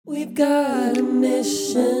We've got a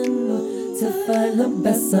mission to find the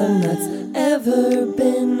best song that's ever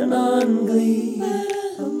been on Glee.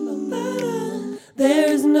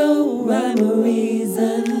 There's no rhyme or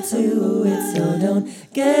reason to it, so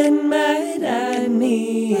don't get mad at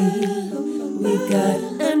me. We've got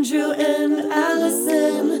Andrew and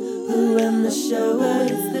Allison, who run the show.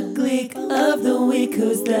 It's the Gleek of the week,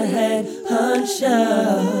 who's the head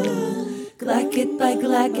honcho. Glacket by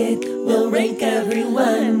Glacket, we'll rank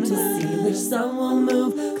everyone to see which song will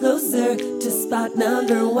move closer to spot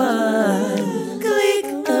number one. Gleek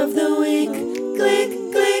of the week, Gleek,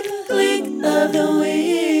 Gleek, Gleek of the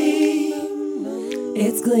week.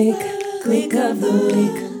 It's Gleek, Gleek of the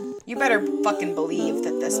week. You better fucking believe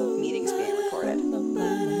that this meeting's being recorded.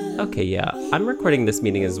 Okay, yeah. I'm recording this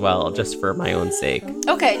meeting as well, just for my own sake.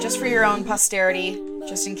 Okay, just for your own posterity,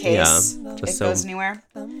 just in case it goes anywhere.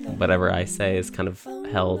 Whatever I say is kind of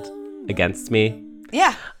held against me.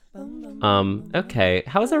 Yeah. Okay.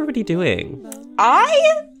 How is everybody doing?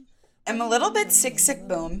 I am a little bit sick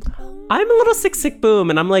boom. I'm a little sick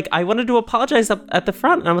boom, and I'm like, I wanted to apologize up at the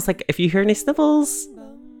front, and I was like, if you hear any sniffles,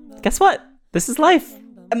 guess what? This is life.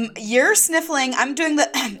 You're sniffling. I'm doing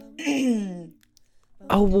the...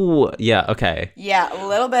 Oh, yeah, okay. Yeah, a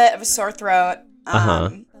little bit of a sore throat.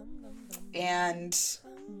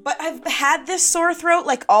 But I've had this sore throat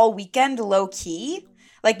like all weekend, low key.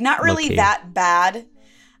 Like not really that bad.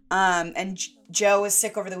 And Joe was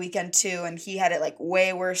sick over the weekend too, and he had it like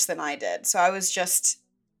way worse than I did. So I was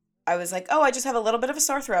like, oh, I just have a little bit of a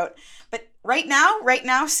sore throat. But right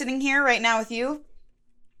now, sitting here right now with you,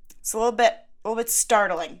 it's a little bit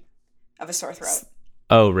startling of a sore throat.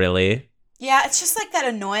 Oh, really? Yeah, it's just like that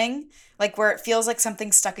annoying, like where it feels like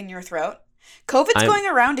something's stuck in your throat. COVID's going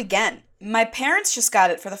around again. My parents just got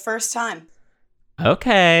it for the first time.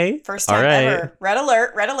 Okay. First time ever. Red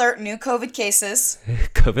alert, new COVID cases.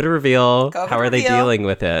 COVID reveal. How are they dealing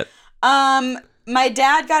with it? My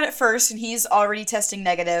dad got it first, and he's already testing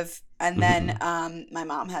negative, and then my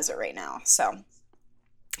mom has it right now, so.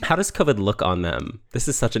 How does COVID look on them? This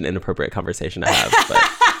is such an inappropriate conversation to have, but...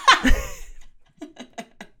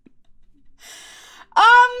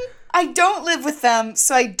 I don't live with them,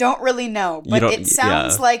 so I don't really know. But it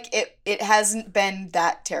sounds like it hasn't been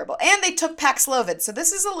that terrible. And they took Paxlovid, so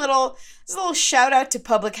this is a little shout out to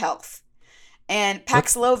public health. And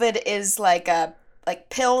Paxlovid is like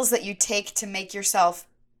pills that you take to make yourself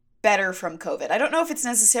better from COVID. I don't know if it's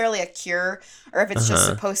necessarily a cure or if it's just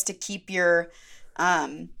supposed to keep your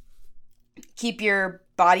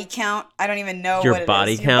body count. I don't even know what it is.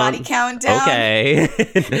 Your body count down. Okay.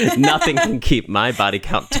 Nothing can keep my body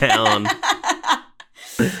count down.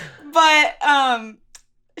 But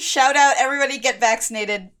shout out, everybody get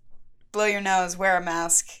vaccinated, blow your nose, wear a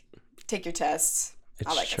mask, take your tests.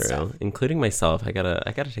 It's true. Including myself. I gotta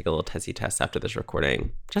take a little testy test after this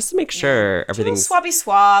recording. Just to make sure everything's swabby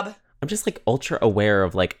swab. I'm just like ultra aware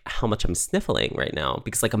of like how much I'm sniffling right now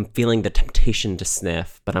because like I'm feeling the temptation to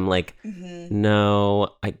sniff, but I'm like,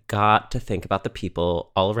 no, I got to think about the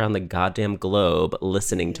people all around the goddamn globe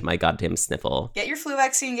listening to my goddamn sniffle. Get your flu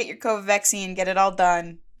vaccine, get your COVID vaccine, get it all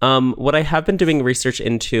done. What I have been doing research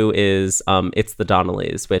into is it's the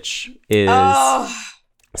Donnellys, which is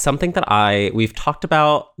something that we've talked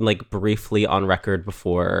about like briefly on record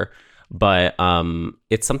before. But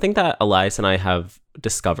it's something that Elias and I have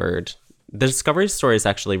discovered. The discovery story is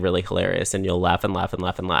actually really hilarious, and you'll laugh and laugh and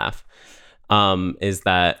laugh and laugh. Is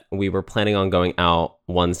that we were planning on going out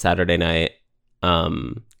one Saturday night,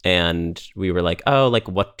 and we were like, oh, like,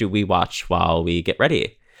 what do we watch while we get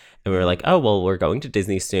ready? And we were like, oh, well, we're going to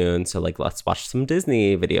Disney soon, so, like, let's watch some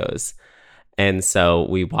Disney videos. And so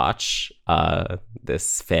we watch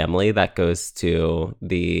this family that goes to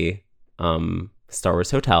the Star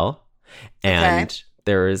Wars Hotel. And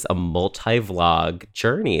there is a multi-vlog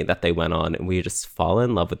journey that they went on, and we just fall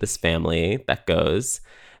in love with this family that goes.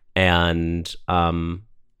 And and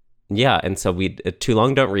so we Too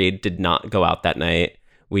Long Don't Read did not go out that night.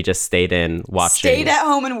 We just stayed in watching. Stayed at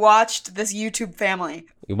home and watched this YouTube family.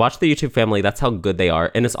 We watched the YouTube family. That's how good they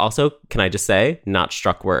are. And it's also, can I just say, not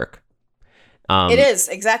struck work. It is,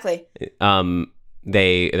 exactly.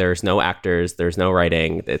 There's no actors, there's no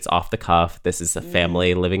writing, it's off the cuff. This is a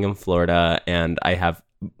family living in Florida, and I have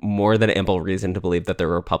more than ample reason to believe that they're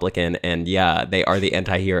Republican, and yeah, they are the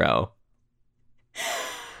anti-hero.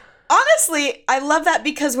 Honestly, I love that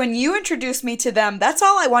because when you introduced me to them, that's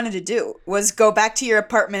all I wanted to do was go back to your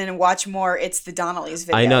apartment and watch more It's the Donnellys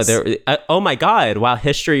videos. I know. Oh my God. Wow.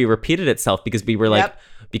 History repeated itself because we were like,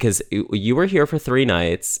 because you were here for 3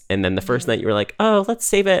 nights. And then the first night you were like, oh, let's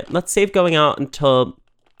save it. Let's save going out until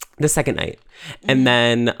the second night. And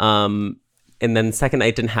then and then second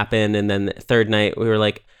night didn't happen, and then third night we were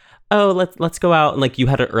like, oh, let's go out, and like you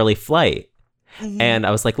had an early flight, and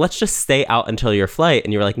I was like, let's just stay out until your flight,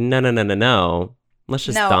 and you were like, no, let's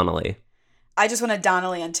just Donnelly. I just want to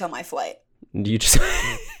Donnelly until my flight. You just.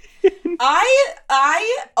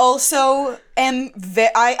 I also am.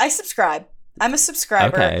 I subscribe. I'm a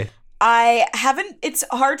subscriber. Okay. I haven't. It's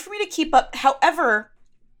hard for me to keep up. However,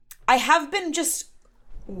 I have been just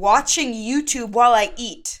watching YouTube while I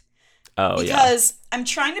eat. Oh, because I'm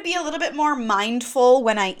trying to be a little bit more mindful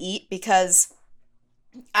when I eat, because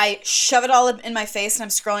I shove it all in my face and I'm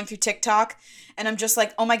scrolling through TikTok and I'm just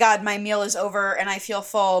like, oh my God, my meal is over and I feel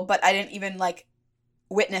full, but I didn't even like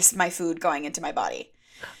witness my food going into my body.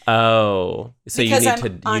 Oh, so because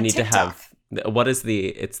you need to have, what is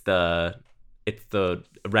it's the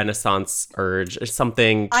Renaissance urge or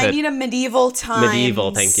something. I need a medieval time.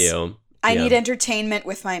 Medieval, thank you. I need entertainment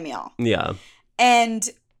with my meal. Yeah. And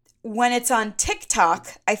when it's on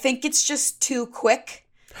TikTok, I think it's just too quick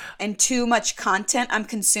and too much content I'm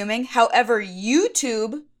consuming. However,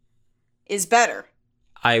 YouTube is better.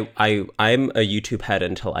 I'm a YouTube head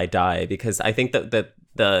until I die, because I think that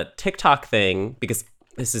the TikTok thing, because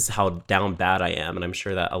this is how down bad I am, and I'm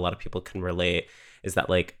sure that a lot of people can relate, is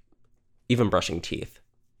that like even brushing teeth,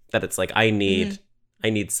 that it's like I need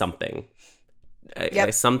something.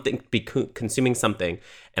 Consuming something,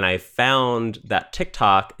 and I found that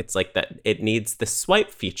TikTok, it's like that it needs the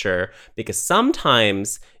swipe feature, because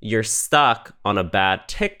sometimes you're stuck on a bad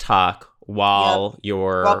TikTok while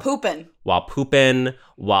pooping, while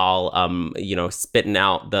spitting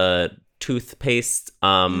out the toothpaste,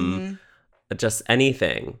 just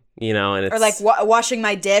anything, and it's, or like washing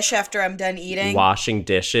my dish after I'm done eating. Washing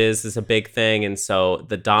dishes is a big thing, and so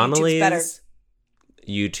the Donnelly's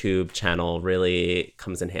YouTube channel really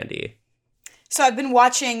comes in handy. So I've been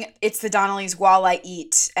watching It's the Donnellys while I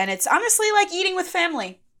eat, and it's honestly like eating with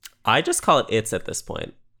family. I just call it It's at this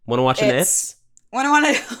point. Want to watch an It's? Want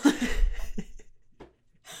to.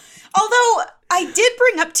 Although I did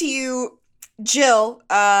bring up to you Jill,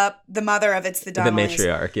 the mother of It's the Donnellys. The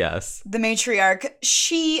matriarch, yes. The matriarch.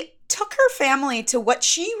 She took her family to what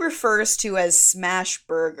she refers to as Smash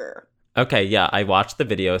Burger. Okay, yeah, I watched the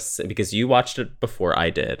videos because you watched it before I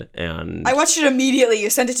did, and I watched it immediately. You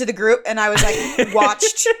sent it to the group, and I was like,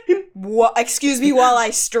 "Watched? Excuse me while I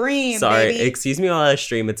stream." Sorry, baby. Excuse me while I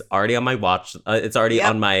stream. It's already on my watch. It's already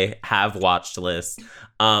on my have watched list.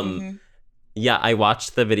 Yeah, I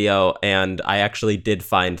watched the video, and I actually did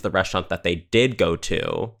find the restaurant that they did go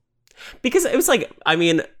to, because it was like, I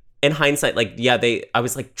mean, in hindsight, like, yeah, I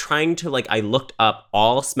was like trying to like, I looked up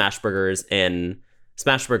all Smash Burgers in.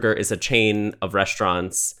 Smash Burger is a chain of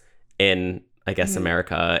restaurants in, I guess,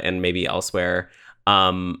 America and maybe elsewhere.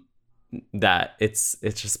 That it's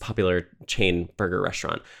just a popular chain burger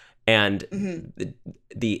restaurant, and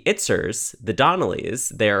the Itzers, the Donnellys,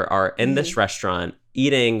 there are in this restaurant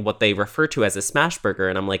eating what they refer to as a Smash Burger,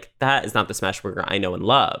 and I'm like, that is not the Smash Burger I know and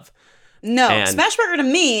love. No, Smash Burger to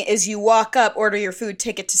me is you walk up, order your food,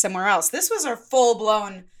 take it to somewhere else. This was a full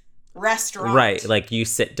blown restaurant, right? Like you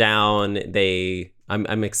sit down,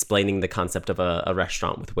 I'm explaining the concept of a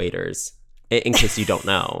restaurant with waiters, in case you don't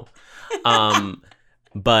know.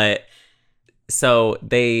 But so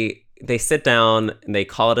they sit down and they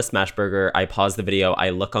call it a Smash Burger. I pause the video.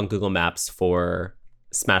 I look on Google Maps for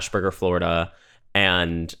Smash Burger, Florida,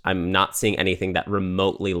 and I'm not seeing anything that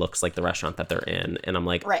remotely looks like the restaurant that they're in. And I'm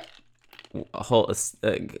like, right.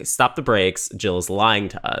 Stop the brakes. Jill is lying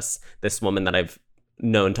to us. This woman that I've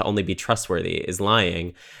known to only be trustworthy is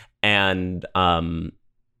lying. And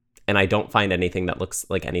I don't find anything that looks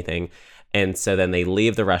like anything. And so then they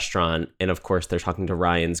leave the restaurant, and of course they're talking to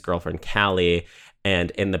Ryan's girlfriend Callie,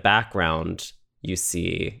 and in the background you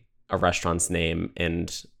see a restaurant's name,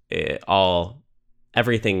 and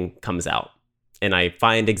everything comes out, and I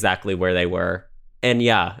find exactly where they were. And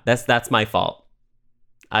yeah, that's my fault.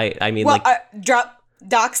 I mean, well, like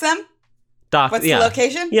dox them. What's the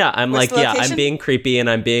location? Yeah, I'm being creepy and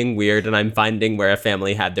I'm being weird and I'm finding where a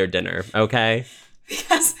family had their dinner, okay?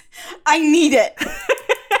 Because I need it.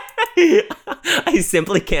 I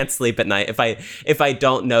simply can't sleep at night if I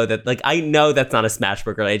don't know that, like, I know that's not a Smash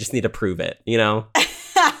Burger. I just need to prove it,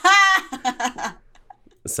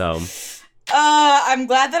 So. I'm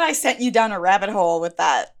glad that I sent you down a rabbit hole with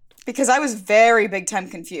that, because I was very big time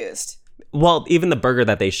confused. Well, even the burger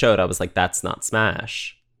that they showed, I was like, that's not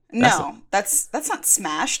Smash. That's not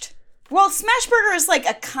smashed. Well, Smash Burger is like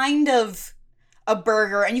a kind of a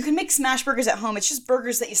burger, and you can make smash burgers at home. It's just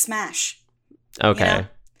burgers that you smash. Okay.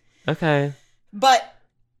 Okay. But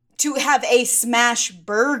to have a smash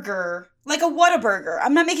burger, like a Whataburger,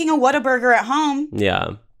 I'm not making a Whataburger at home.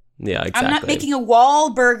 Yeah. Yeah, exactly. I'm not making a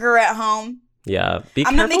Wahlburger at home. Yeah.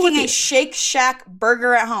 I'm not making a Shake Shack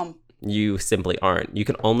burger at home. You simply aren't. You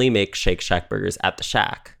can only make Shake Shack burgers at the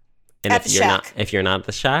Shack. And At the Shack. if you're not at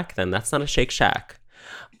the Shack, then that's not a Shake Shack.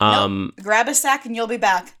 Nope. Grab a sack and you'll be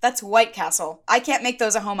back. That's White Castle. I can't make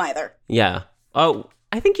those at home either. Yeah. Oh,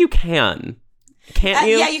 I think you can. Can't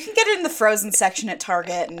you? Yeah, you can get it in the frozen section at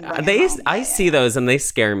Target. And I see those and they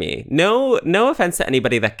scare me. No offense to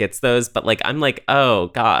anybody that gets those, but like I'm like, oh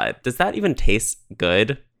God, does that even taste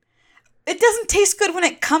good? It doesn't taste good when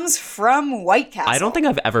it comes from White Castle. I don't think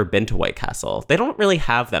I've ever been to White Castle. They don't really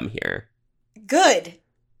have them here. Good.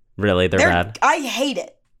 Really? They're bad? I hate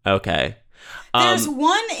it. Okay. There's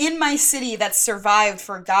one in my city that survived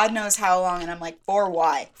for God knows how long, and I'm like, for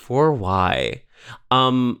why? For why?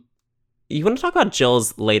 You want to talk about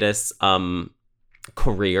Jill's latest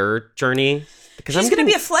career journey? Because she's going to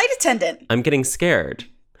be a flight attendant. I'm getting scared.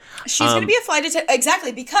 She's going to be a flight attendant.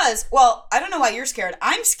 Exactly, because, well, I don't know why you're scared.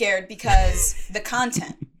 I'm scared because the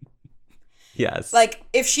content. Yes. Like,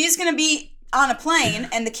 if she's going to be on a plane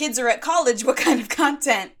and the kids are at college, what kind of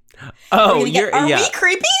content? Oh, are we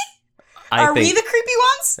creepy? Are we the creepy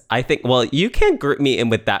ones? I think, well, you can't group me in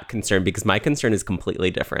with that concern because my concern is completely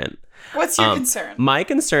different. What's your concern? My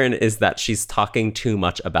concern is that she's talking too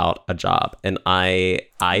much about a job, and I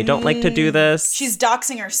don't like to do this. She's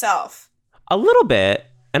doxing herself. A little bit,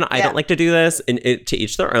 and I don't like to do this, and to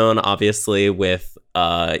each their own, obviously, with,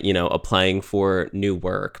 applying for new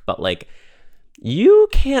work, but, like, you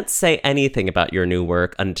can't say anything about your new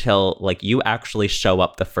work until, like, you actually show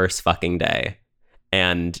up the first fucking day.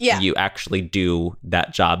 And you actually do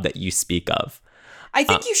that job that you speak of. I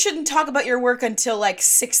think you shouldn't talk about your work until like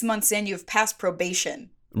 6 months in, you've passed probation.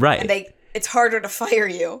 Right. And it's harder to fire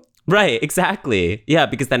you. Right, exactly. Yeah,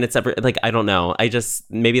 because then it's I don't know.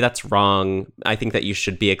 Maybe that's wrong. I think that you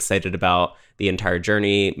should be excited about the entire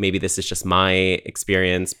journey. Maybe this is just my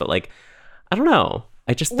experience, but like, I don't know.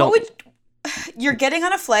 I just don't. You're getting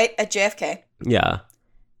on a flight at JFK. Yeah.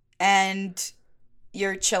 And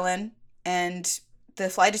you're chilling and the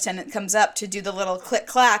flight attendant comes up to do the little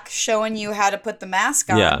click-clack showing you how to put the mask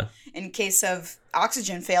on in case of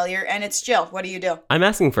oxygen failure, and it's Jill. What do you do? I'm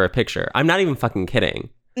asking for a picture. I'm not even fucking kidding.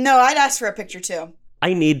 No, I'd ask for a picture, too.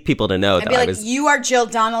 I need people to know that I was... you are Jill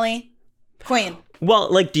Donnelly, queen.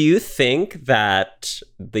 Well, like, do you think that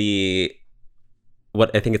I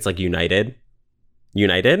think it's like United?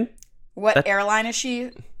 What airline is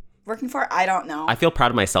she working for? I don't know. I feel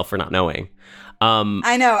proud of myself for not knowing.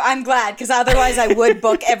 I know. I'm glad, because otherwise I would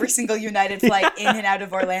book every single United flight in and out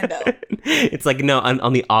of Orlando. It's like, no,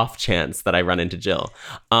 on the off chance that I run into Jill.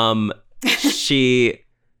 I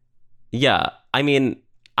mean,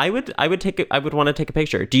 I would want to take a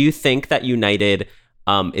picture. Do you think that United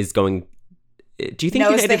is going... Do you think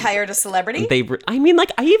knows United, they hired a celebrity?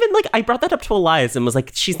 I brought that up to Elias and was like,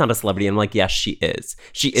 she's not a celebrity. And I'm like, yes, she is.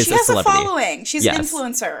 She is a celebrity. She has a following. She's an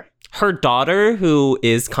influencer. Her daughter, who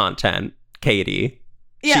is content, Katie.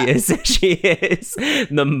 Yeah. She is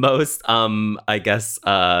the most,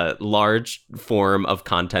 large form of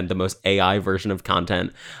content, the most AI version of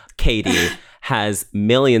content. Katie has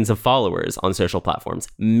millions of followers on social platforms.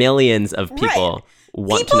 Millions of people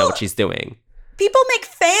want to know what she's doing. People make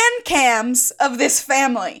fan cams of this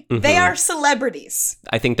family. Mm-hmm. They are celebrities.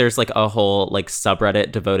 I think there's like a whole like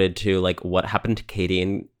subreddit devoted to like what happened to Katie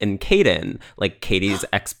and Caden, like Katie's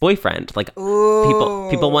ex-boyfriend. Like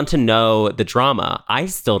people want to know the drama. I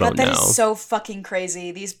still don't know. That is so fucking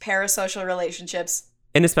crazy. These parasocial relationships.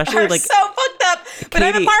 And especially like so fucked up. But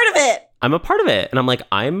Katie, I'm a part of it. I'm a part of it. And I'm like,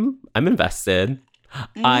 I'm invested.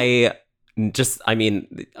 Mm-hmm.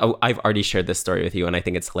 I've already shared this story with you and I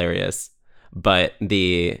think it's hilarious. But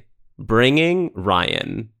the bringing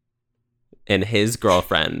Ryan and his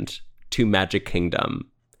girlfriend to Magic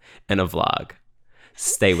Kingdom in a vlog.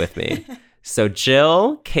 Stay with me. So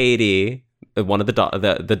Jill, Katie, one of the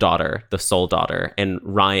daughter, the sole daughter, and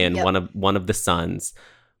Ryan, one of the sons,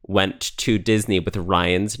 went to Disney with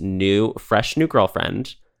Ryan's fresh new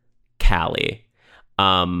girlfriend, Callie.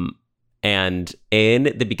 And in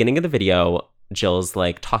the beginning of the video, Jill's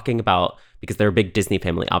like talking about, because they're a big Disney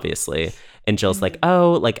family, obviously. And Jill's like,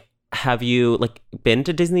 oh, like, have you like been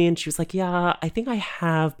to Disney? And she was like, yeah, I think I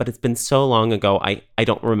have, but it's been so long ago. I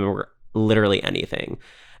don't remember literally anything.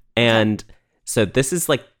 And so this is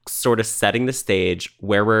like sort of setting the stage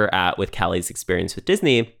where we're at with Callie's experience with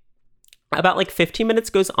Disney. About like 15 minutes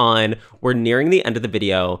goes on. We're nearing the end of the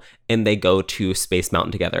video and they go to Space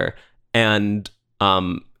Mountain together. And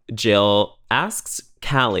Jill asks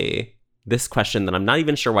Callie this question that I'm not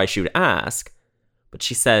even sure why she would ask, but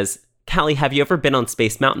she says, Callie, have you ever been on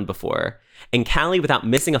Space Mountain before? And Callie, without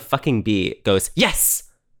missing a fucking beat, goes, yes!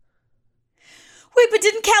 Wait, but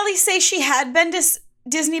didn't Callie say she had been to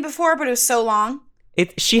Disney before, but it was so long?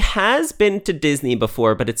 She has been to Disney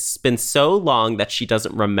before, but it's been so long that she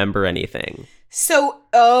doesn't remember anything. So,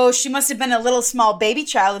 she must have been a little small baby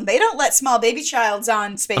child, and they don't let small baby childs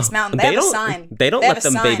on Space Mountain. They have a sign. They don't let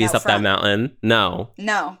them babies up that mountain. No.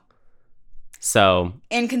 So.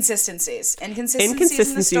 Inconsistencies in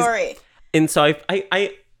the story. And so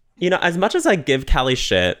I as much as I give Callie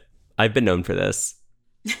shit, I've been known for this.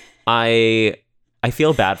 I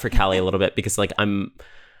feel bad for Callie a little bit because like I'm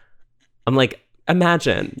like,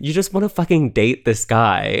 imagine you just want to fucking date this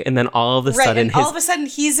guy, and then all of a sudden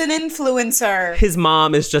he's an influencer. His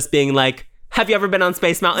mom is just being like, "Have you ever been on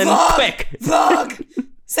Space Mountain? Quick, vlog,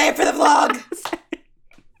 say it for the vlog."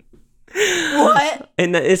 What?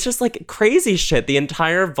 And it's just like crazy shit. The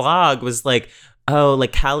entire vlog was like, "Oh,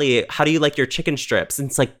 like Callie, how do you like your chicken strips?" And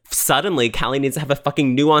it's like suddenly Callie needs to have a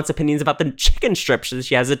fucking nuanced opinions about the chicken strips that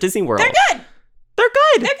she has at Disney World. They're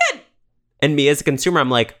good. And me as a consumer, I'm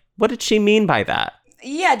like, what did she mean by that?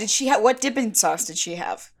 Yeah, did she have, what dipping sauce did she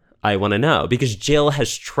have? I want to know, because Jill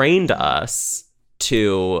has trained us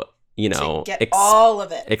to, to get all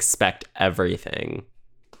of it. Expect everything.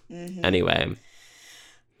 Mm-hmm. Anyway.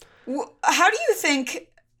 How do you think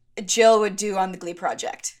Jill would do on the Glee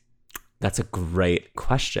project? That's a great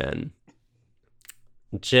question.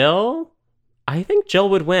 I think Jill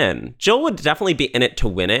would win. Jill would definitely be in it to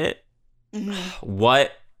win it. Mm-hmm.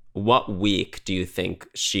 What week do you think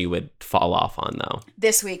she would fall off on, though?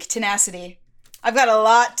 This week, Tenacity. I've got a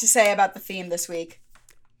lot to say about the theme this week.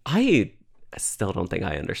 I still don't think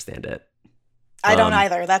I understand it. I don't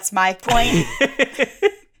either. That's my point.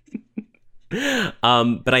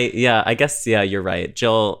 But I guess you're right.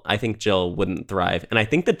 I think Jill wouldn't thrive. And I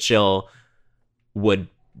think that Jill would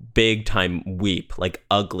big time weep, like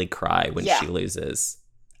ugly cry when she loses.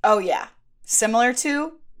 Oh, yeah. Similar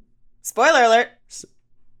to, spoiler alert,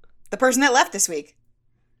 the person that left this week.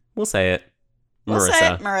 We'll say it.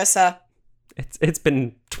 Marissa. It's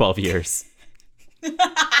been 12 years.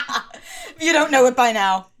 If you don't know it by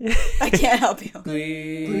now, I can't help you. Gleek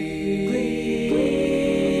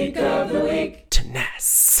of the week.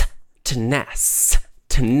 Tenacity.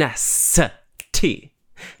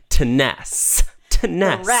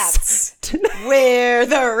 The rats. We're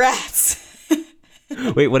the rats.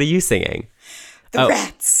 Wait, what are you singing? The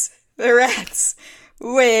rats.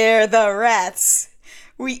 We're the rats.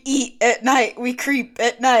 We eat at night. We creep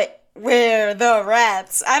at night. We're the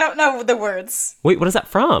rats. I don't know the words. Wait, what is that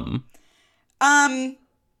from? The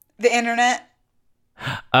internet.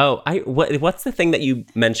 Oh, what's the thing that you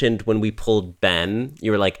mentioned when we pulled Ben?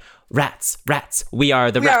 You were like, rats, we are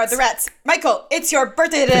the rats. We are the rats. Michael, it's your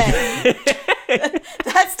birthday today.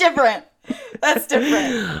 That's different.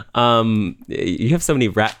 You have so many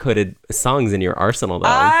rat-coded songs in your arsenal, though.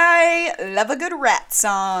 I love a good rat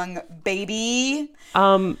song, baby.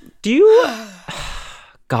 Do you...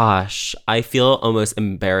 Gosh, I feel almost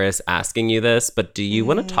embarrassed asking you this, but do you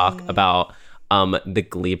want to talk about the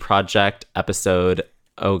Glee Project episode?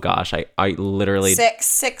 Oh gosh, I literally...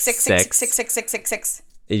 Six.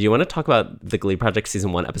 Do you want to talk about the Glee Project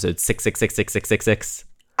Season 1 episode 6666666?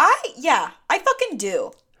 I fucking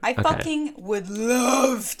do. I fucking would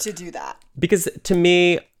love to do that. Because to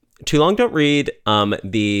me, Too Long Don't Read,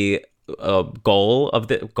 the goal of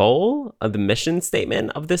the mission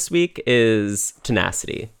statement of this week is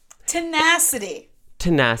tenacity.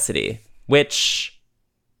 Which,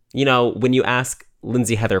 when you ask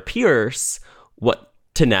Lindsay Heather Pierce what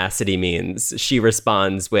tenacity means, she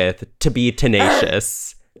responds with, to be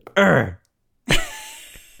tenacious.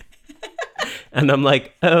 And I'm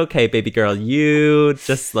like, okay, baby girl, you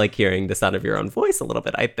just like hearing the sound of your own voice a little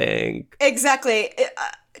bit, I think. Exactly.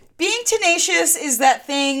 Being tenacious is that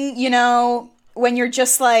thing, when you're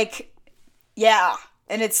just like, yeah.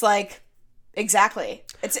 And it's like, exactly.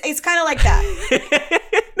 It's kind of like that.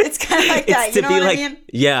 It's kind of like that. You know what I mean?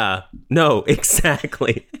 Yeah. No,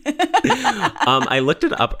 exactly. I looked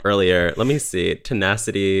it up earlier. Let me see.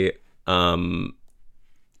 Tenacity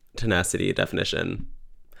definition.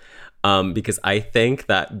 Because I think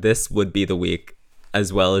that this would be the week,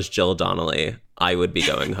 as well as Jill Donnelly, I would be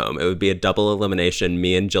going home. It would be a double elimination.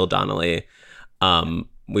 Me and Jill Donnelly,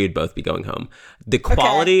 we'd both be going home. The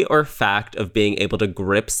quality or fact of being able to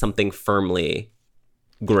grip something firmly,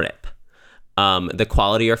 grip. The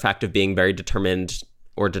quality or fact of being very determined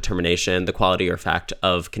or determination. The quality or fact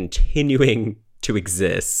of continuing to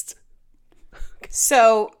exist.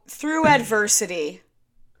 So through adversity,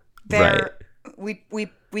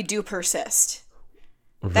 we do persist.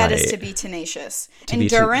 Right. That is to be tenacious.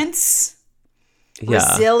 Endurance,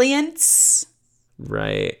 resilience.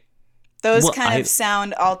 Right. Those kind of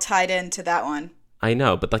sound all tied into that one. I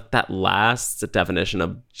know, but like that last definition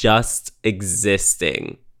of just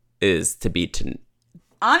existing is to be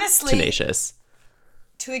honestly tenacious.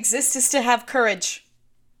 To exist is to have courage.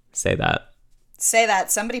 Say that.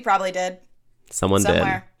 Somebody probably did. Someone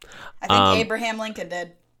somewhere. did. I think Abraham Lincoln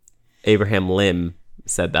did. Abraham Lim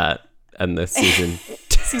said that in the season.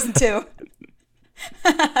 Season 2.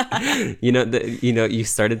 You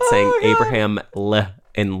started saying Abraham Le,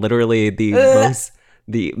 and literally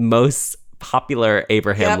the most popular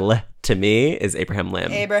Abraham Le to me is Abraham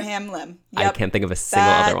Lim. Abraham Lim. Yep. I can't think of a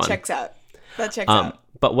single other one. That checks out.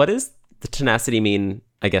 But what does the tenacity mean,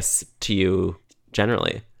 I guess, to you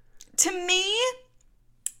generally? To me,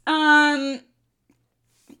 I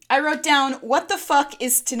wrote down, what the fuck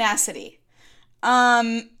is tenacity?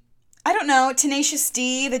 I don't know. Tenacious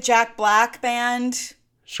D, the Jack Black band.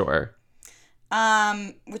 Sure.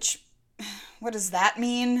 What does that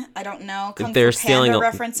mean? I don't know. Kung They're Fu stealing Panda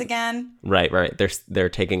reference again. Right. They're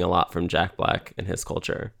taking a lot from Jack Black and his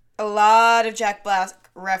culture. A lot of Jack Black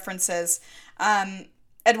references.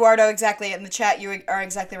 Eduardo, exactly, in the chat, you are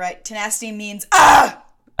exactly right. Tenacity means,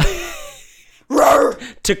 roar!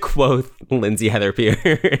 To quote Lindsay Heather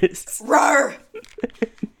Pierce. Roar!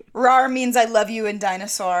 Roar means I love you in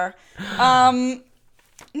dinosaur. No,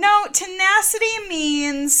 tenacity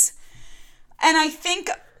means, and I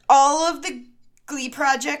think all of the Glee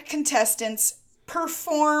Project contestants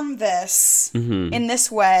perform this in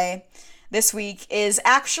this way this week, is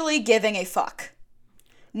actually giving a fuck.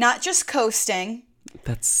 Not just coasting.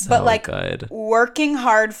 That's so but like good. Working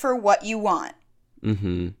hard for what you want.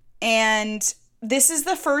 Mm-hmm. And this is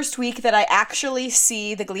the first week that I actually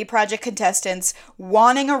see the Glee Project contestants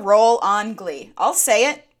wanting a role on Glee. I'll say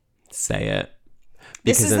it. Say it.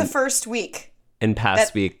 This is the first week. In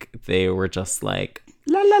past week, they were just like,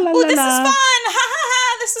 la la la oh, la this la. is fun! Ha ha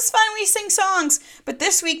ha! This is fun. We sing songs. But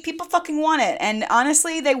this week, people fucking want it. And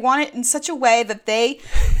honestly, they want it in such a way that they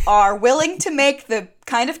are willing to make the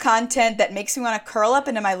kind of content that makes me want to curl up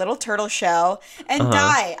into my little turtle shell and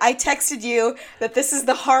die. I texted you that this is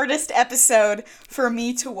the hardest episode for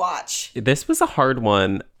me to watch. This was a hard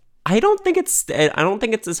one. I don't think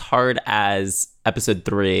it's as hard as episode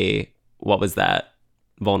 3. What was that?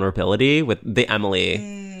 Vulnerability with the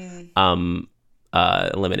Emily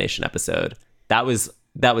elimination episode. That was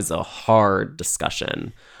a hard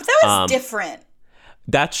discussion. But that was different.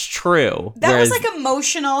 That's true. That was like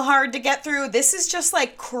emotional, hard to get through. This is just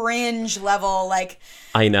like cringe level. Like,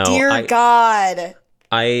 I know. Dear God.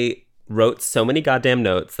 I wrote so many goddamn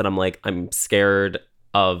notes that I'm scared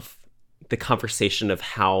of the conversation of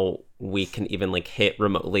how we can even like hit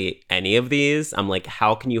remotely any of these. I'm like,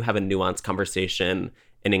 how can you have a nuanced conversation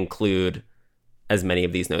and include as many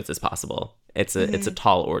of these notes as possible? It's a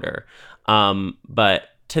tall order. But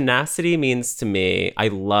tenacity means to me, I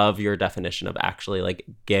love your definition of actually like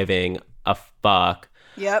giving a fuck.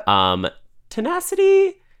 Yep.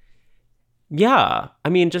 Tenacity, yeah. I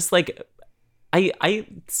mean, just like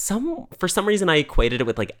for some reason I equated it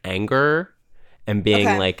with like anger and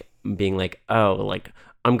being like, oh, like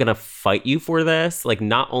I'm gonna fight you for this. Like,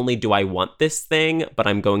 not only do I want this thing, but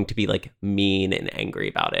I'm going to be like mean and angry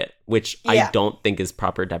about it, which I don't think is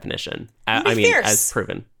proper definition. I mean, fierce. as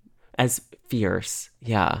proven. As fierce,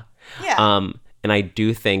 yeah. Yeah. And I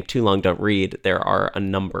do think Too Long Don't Read, there are a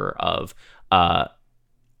number of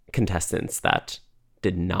contestants that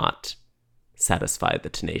did not satisfy the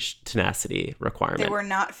tenacity requirement. They were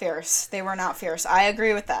not fierce. I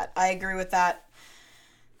agree with that.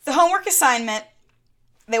 The homework assignment,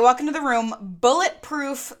 they walk into the room,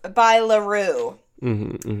 Bulletproof by LaRue.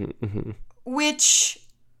 Which,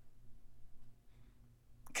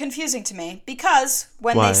 confusing to me, because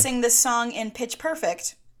when they sing this song in Pitch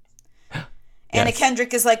Perfect, Anna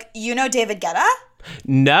Kendrick is like, you know David Guetta?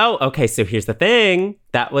 No. Okay, so here's the thing.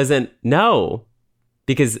 That wasn't, no.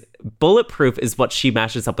 Because Bulletproof is what she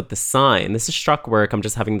matches up with the sign. This is struck work. I'm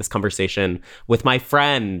just having this conversation with my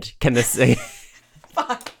friend. Can this say?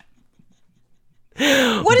 Fuck.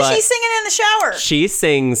 What is she singing in the shower? She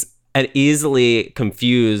sings an easily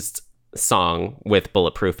confused song with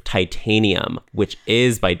Bulletproof, Titanium, which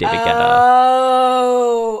is by David Guetta.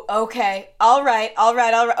 Oh, okay. All right.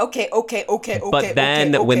 Okay. But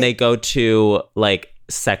then when they go to like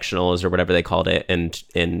sectionals or whatever they called it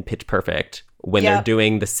in Pitch Perfect, when they're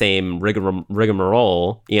doing the same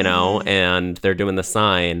rigmarole, you know, and they're doing the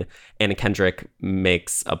sign, Anna Kendrick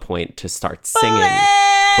makes a point to start singing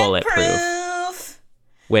Bulletproof,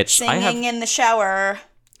 which singing in the shower.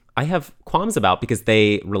 I have qualms about because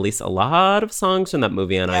they release a lot of songs from that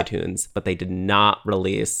movie on iTunes, but they did not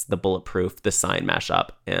release the Bulletproof, the sign mashup,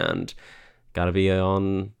 and gotta be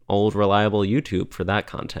on old reliable YouTube for that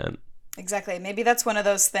content. exactly. Maybe that's one of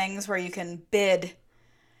those things where you can bid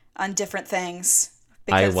on different things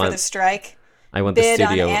because for the strike. I want bid the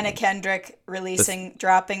studio on Anna Kendrick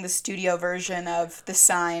dropping the studio version of The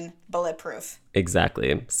Sign, Bulletproof.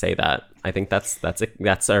 Exactly. Say that. I think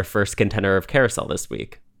that's our first contender of Carousel this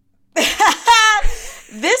week.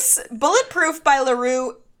 This Bulletproof by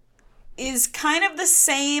LaRue is kind of the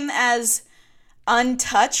same as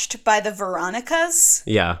Untouched by the Veronicas.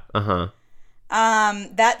 Yeah.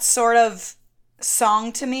 That sort of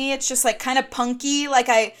song to me, it's just like kind of punky. Like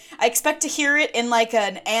I expect to hear it in like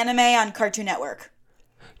an anime on Cartoon Network.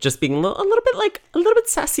 Just being a little bit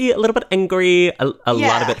sassy, a little bit angry, a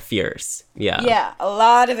lot of it fierce. Yeah. Yeah, a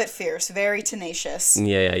lot of it fierce, very tenacious.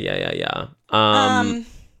 Yeah.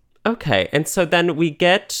 Okay, and so then we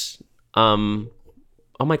get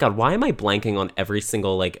oh my god, why am I blanking on every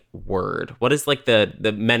single like word? What is like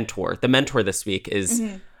the mentor? The mentor this week is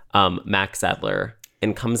Max Adler,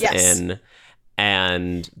 and comes in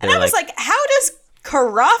and I was like, how does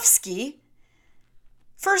Karofsky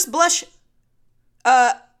first blush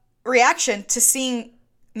reaction to seeing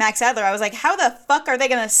Max Adler? I was like, how the fuck are they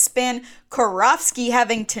gonna spin Karofsky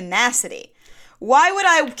having tenacity? Why would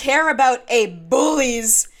I care about a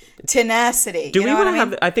bully's tenacity? Do we want to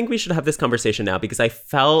have? I think we should have this conversation now because I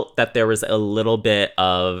felt that there was a little bit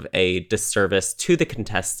of a disservice to the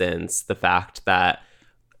contestants. The fact that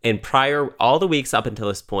in all the weeks up until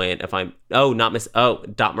this point,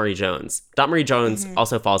 Dot Marie Jones. Dot Marie Jones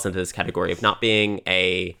also falls into this category of not being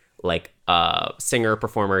a singer,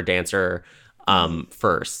 performer, dancer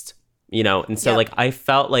first, and so like I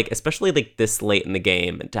felt like, especially like this late in the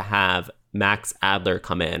game, to have Max Adler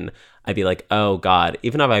come in, I'd be like, oh god,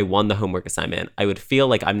 even if I won the homework assignment, I would feel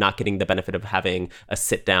like I'm not getting the benefit of having a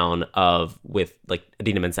sit down with like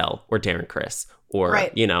Adina Menzel or Darren Criss or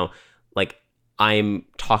like I'm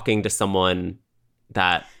talking to someone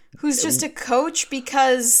who's just a coach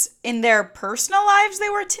because in their personal lives they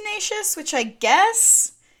were tenacious, which I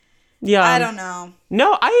guess. Yeah. I don't know.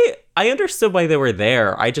 No, I understood why they were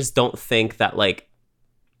there. I just don't think that like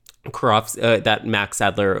that Max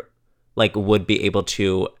Adler like would be able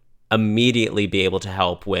to immediately be able to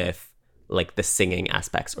help with like the singing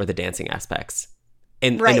aspects or the dancing aspects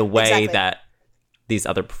in a way that these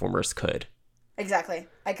other performers could. Exactly.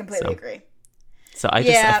 I completely agree. So I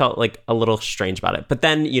felt like a little strange about it. But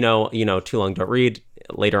then, Too Long Don't Read,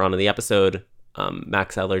 later on in the episode,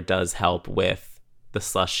 Max Adler does help with the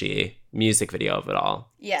Slushy music video of it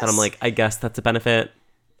all. Yes. And I'm like, I guess that's a benefit.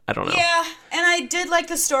 I don't know. Yeah. And I did like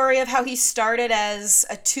the story of how he started as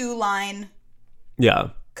a 2-line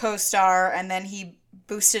co-star, and then he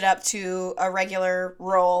boosted up to a regular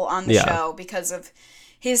role on the show because of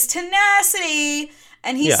his tenacity.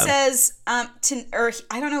 And he says, I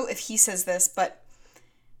don't know if he says this, but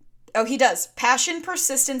he does. Passion,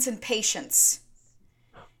 persistence, and patience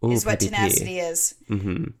is what tenacity is.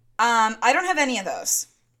 Mm-hmm. I don't have any of those.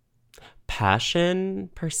 Passion,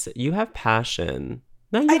 you have passion.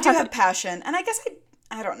 No, I do have passion, and I guess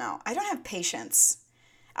I don't know. I don't have patience.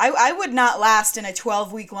 I would not last in a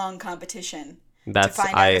 12-week-long competition to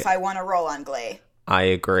find out if I want to roll on Glee. I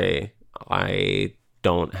agree. I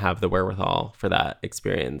don't have the wherewithal for that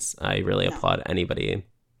experience. I really applaud anybody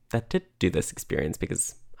that did do this experience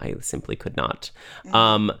because I simply could not.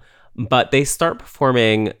 Mm-hmm. But they start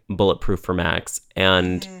performing Bulletproof for Max,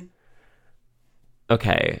 and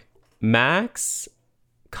Max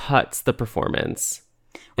cuts the performance.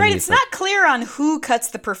 Right, it's not clear on who cuts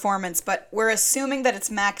the performance, but we're assuming that it's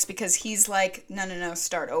Max because he's like, no,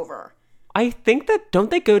 start over. I think that, don't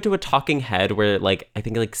they go to a talking head where like, I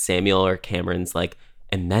think like Samuel or Cameron's like,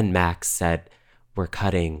 and then Max said, we're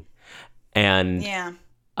cutting. And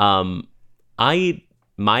my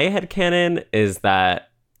headcanon is that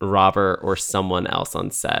Robert or someone else on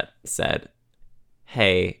set said,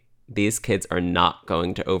 hey, these kids are not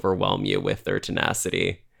going to overwhelm you with their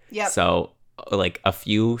tenacity. Yep. So like a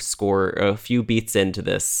few beats into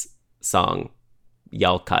this song,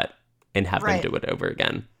 yell cut and have them do it over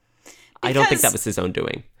again. Because I don't think that was his own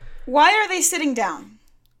doing. Why are they sitting down?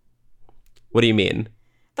 What do you mean?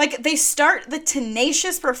 Like they start the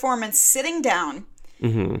tenacious performance sitting down.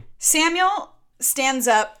 Mm-hmm. Samuel stands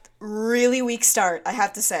up, really weak start, I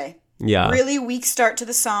have to say. Yeah. Really weak start to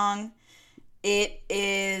the song. It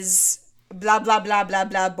is blah, blah, blah, blah,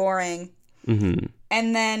 blah, boring. Mm-hmm.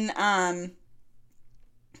 And then,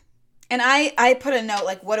 and I put a note,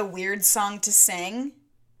 like, what a weird song to sing.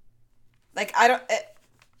 Like,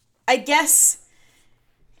 I guess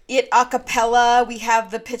it a cappella, we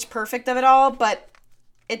have the pitch perfect of it all, but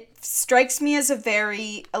it strikes me as a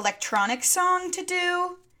very electronic song to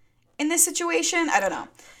do in this situation. I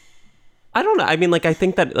don't know. I mean, like, I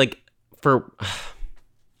think that, like,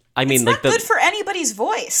 I mean, it's not good for anybody's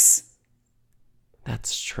voice.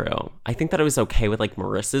 That's true. I think that I was okay with like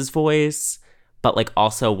Marissa's voice, but like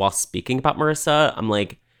also while speaking about Marissa, I'm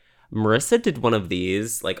like, Marissa did one of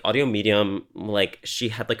these, like audio medium, like she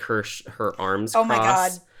had like her arms crossed. My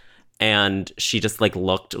God. And she just like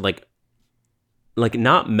looked like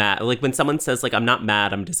not mad. Like when someone says like, I'm not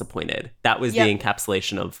mad, I'm disappointed. That was the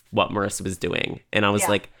encapsulation of what Marissa was doing. And I was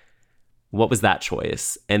like, what was that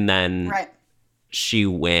choice? And then she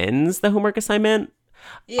wins the homework assignment.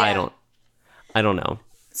 Yeah. I don't know.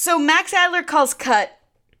 So Max Adler calls cut.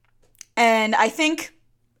 And I think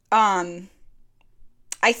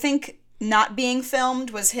not being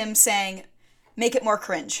filmed was him saying, make it more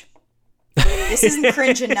cringe. This isn't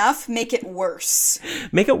cringe enough. Make it worse.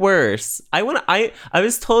 Make it worse. I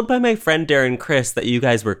was told by my friend Darren Chris that you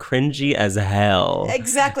guys were cringy as hell.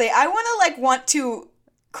 Exactly. I want to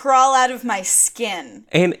crawl out of my skin.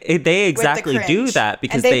 And they exactly do that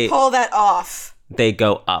because and they pull that off. They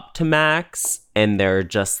go up to Max and they're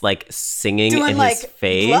just like singing doing in like his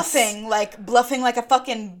face. Bluffing like a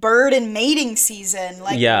fucking bird in mating season.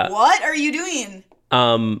 Like, what are you doing?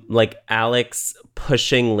 Like Alex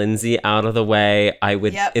pushing Lindsay out of the way.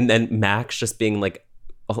 And then Max just being like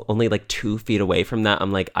only like 2 feet away from that.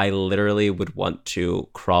 I'm like, I literally would want to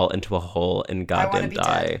crawl into a hole and goddamn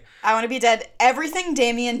die. I want to be dead. Everything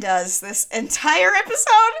Damien does this entire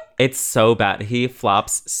episode. It's so bad. He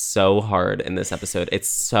flops so hard in this episode. It's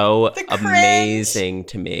so amazing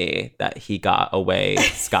to me that he got away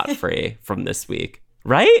scot-free from this week.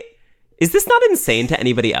 Right? Is this not insane to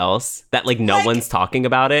anybody else that like no one's talking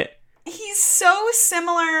about it? He's so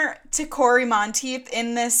similar to Corey Monteith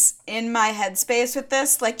in my headspace with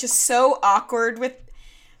this, like just so awkward with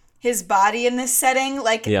his body in this setting.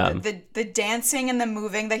 Like the dancing and the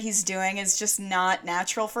moving that he's doing is just not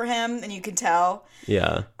natural for him, and you can tell.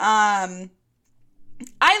 Yeah. I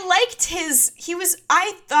liked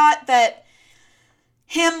I thought that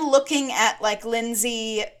him looking at like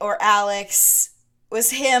Lindsay or Alex was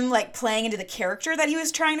him like playing into the character that he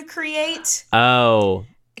was trying to create. Oh.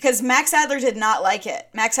 Because Max Adler did not like it.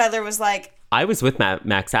 Max Adler was like... I was with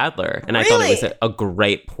Max Adler, and I thought it was a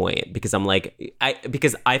great point, because I'm like...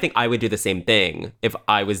 Because I think I would do the same thing if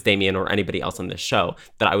I was Damien or anybody else on this show,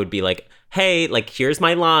 that I would be like, hey, like, here's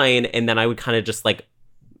my line, and then I would kind of just like,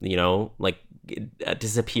 you know, like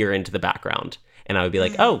disappear into the background. And I would be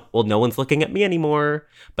like, oh, well, no one's looking at me anymore.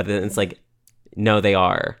 But then it's like, no, they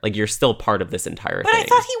are. Like, you're still part of this entire thing. But I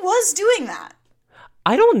thought he was doing that.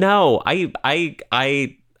 I don't know.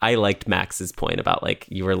 I liked Max's point about like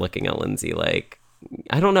you were looking at Lindsay like,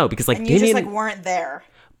 I don't know, because like and you Damien just like weren't there.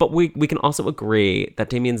 But we can also agree that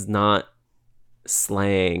Damien's not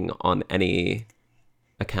slaying on any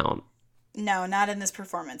account. No, not in this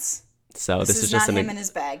performance. So this is not just him in his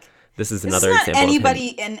bag. This is another example. Anybody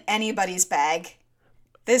in anybody's bag.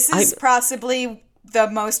 This is possibly the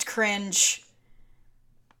most cringe.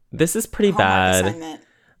 This is pretty bad. Assignment.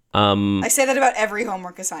 I say that about every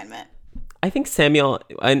homework assignment. I think Samuel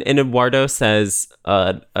and Eduardo says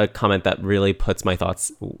a comment that really puts my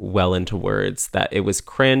thoughts well into words, that it was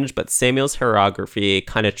cringe, but Samuel's choreography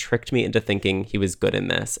kind of tricked me into thinking he was good in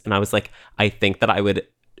this. And I was like, I think that I would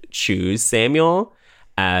choose Samuel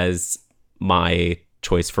as my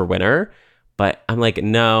choice for winner. But I'm like,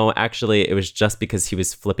 no, actually, it was just because he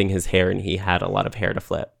was flipping his hair and he had a lot of hair to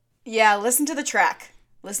flip. Yeah, listen to the track.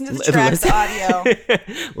 Listen to the track's audio.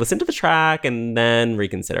 Listen to the track and then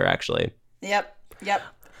reconsider, actually. Yep.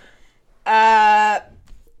 I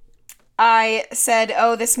said,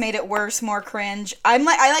 oh, this made it worse, more cringe.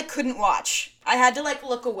 I couldn't watch. I had to like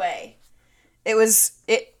look away.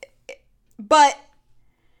 But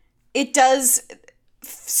it does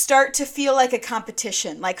start to feel like a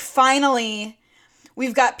competition. Like finally,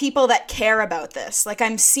 we've got people that care about this. Like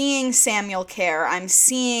I'm seeing Samuel care. I'm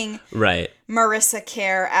seeing Marissa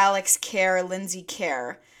care, Alex care, Lindsay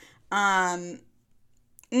care.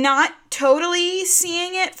 Not totally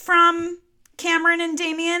seeing it from Cameron and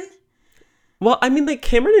Damien. Well, I mean, like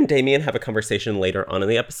Cameron and Damien have a conversation later on in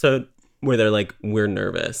the episode where they're like, we're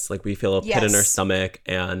nervous. Like we feel a pit in our stomach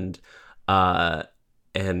and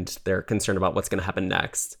they're concerned about what's going to happen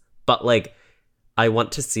next. But like, I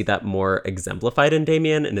want to see that more exemplified in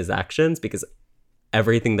Damien and his actions, because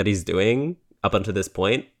everything that he's doing up until this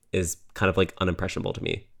point is kind of like unimpressionable to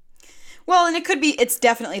me. Well, and it's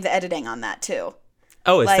definitely the editing on that too.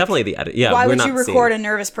 Oh, it's like, definitely the edit. Yeah, why would you record a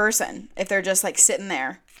nervous person if they're just like sitting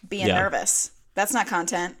there being nervous? That's not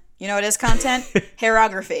content. You know what is content?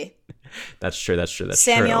 Hairography. That's true.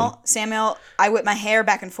 Samuel, I whip my hair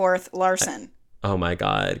back and forth. Larson. Oh my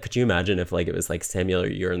God. Could you imagine if like it was like Samuel,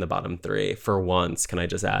 you're in the bottom three for once, can I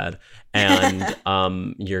just add? And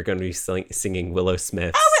you're going to be singing Willow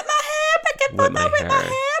Smith's I whip my hair back and forth, I whip my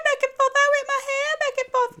hair back and forth, I whip my hair back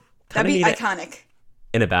and forth. That'd be iconic.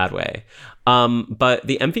 In a bad way. But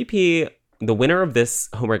the MVP, the winner of this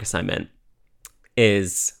homework assignment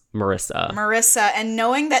is Marissa. Marissa, and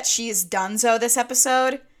knowing that she's donezo this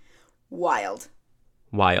episode, wild.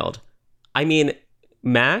 I mean,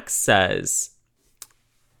 Max says,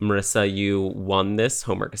 Marissa, you won this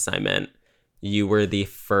homework assignment. You were the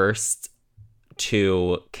first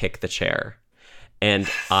to kick the chair. And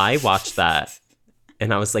I watched that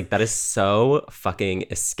and I was like, that is so fucking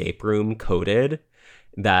escape room coded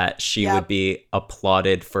that she would be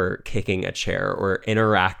applauded for kicking a chair or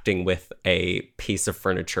interacting with a piece of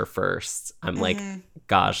furniture first. I'm like,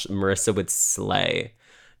 gosh, Marissa would slay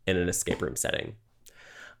in an escape room setting.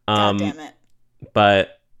 God damn it.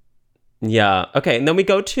 But yeah. Okay. And then we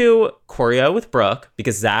go to choreo with Brooke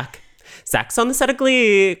because Zach's on the set of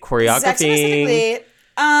Glee. Choreography. Zach's on the set of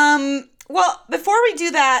Glee. Well, before we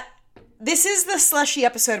do that, this is the slushy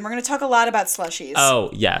episode, and we're going to talk a lot about slushies. Oh,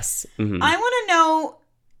 yes. Mm-hmm. I want to know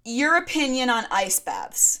your opinion on ice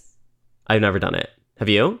baths. I've never done it. Have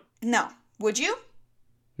you? No. Would you?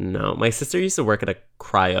 No. My sister used to work at a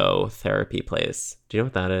cryotherapy place. Do you know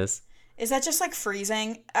what that is? Is that just like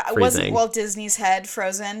freezing? Wasn't Walt Disney's head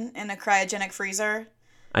frozen in a cryogenic freezer?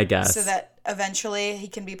 I guess. So that eventually he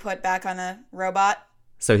can be put back on a robot?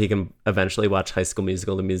 So he can eventually watch High School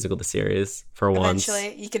Musical, the series, for once.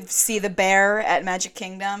 Eventually. You can see the bear at Magic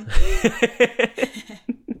Kingdom.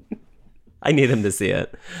 I need him to see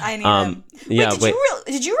it. I need him. Yeah,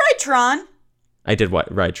 did you ride Tron? I did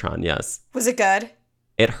ride Tron, yes. Was it good?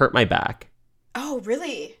 It hurt my back. Oh,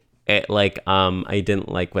 really? It I didn't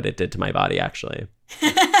like what it did to my body, actually.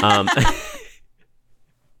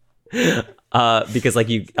 Because like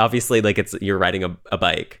you obviously like you're riding a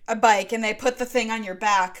bike. A bike, and they put the thing on your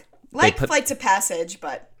back. Like Flights of Passage,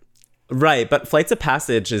 but right, but Flights of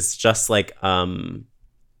Passage is just like a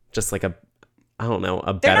I don't know,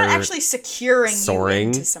 a better. They're not actually securing soaring. You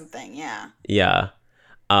into something, yeah. Yeah.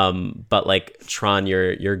 But like Tron,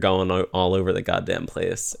 you're going all over the goddamn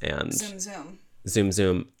place and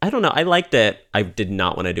zoom. I don't know. I liked it. I did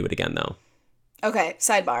not want to do it again though. Okay,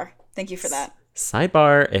 sidebar. Thank you for that.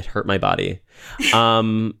 Sidebar, it hurt my body.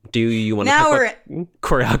 Do you want to talk about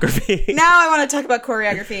choreography? Now I want to talk about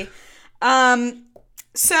choreography.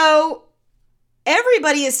 So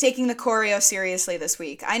everybody is taking the choreo seriously this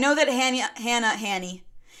week. I know that Hanny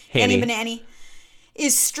Banani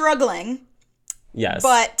is struggling. Yes.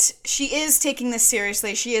 But she is taking this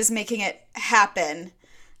seriously. She is making it happen.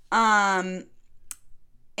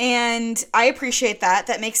 And I appreciate that.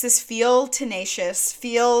 That makes this feel tenacious.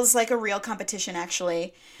 Feels like a real competition,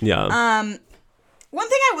 actually. Yeah. One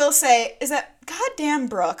thing I will say is that, goddamn,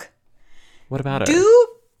 Brooke. What about her?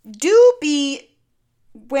 Do be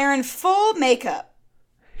wearing full makeup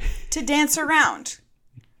to dance around.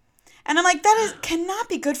 And I'm like, that cannot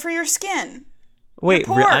be good for your skin. Wait,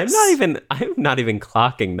 I'm not even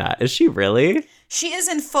clocking that. Is she really? She is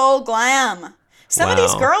in full glam. Some of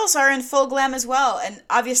these girls are in full glam as well. And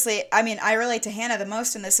obviously, I mean, I relate to Hannah the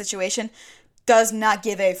most in this situation. Does not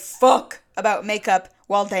give a fuck about makeup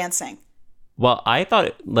while dancing. Well, I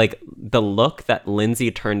thought, like, the look that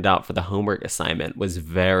Lindsay turned out for the homework assignment was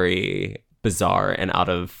very bizarre and out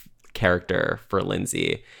of character for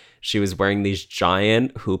Lindsay. She was wearing these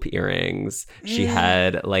giant hoop earrings. She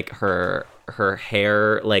had, like, her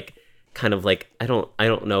hair, like, kind of like, I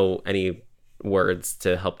don't know any words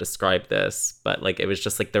to help describe this, but like it was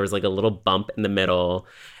just like there was like a little bump in the middle,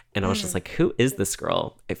 and I was just like, who is this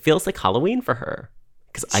girl? It feels like Halloween for her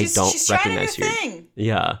because I don't recognize you. Thing.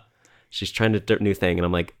 Yeah, she's trying to do a new thing, and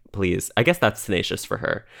I'm like, please. I guess that's tenacious for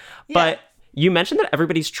her. Yeah. But you mentioned that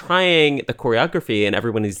everybody's trying the choreography and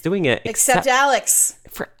everyone is doing it except Alex.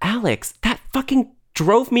 For Alex, that fucking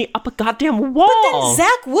drove me up a goddamn wall. But then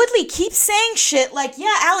Zach Woodley keeps saying shit like,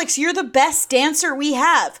 yeah, Alex, you're the best dancer we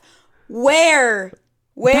have. Where's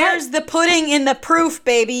the pudding in the proof,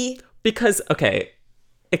 baby? Because, okay,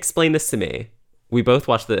 explain this to me. We both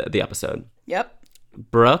watched the episode. Yep.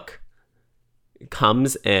 Brooke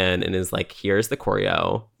comes in and is like, here's the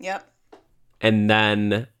choreo. Yep. And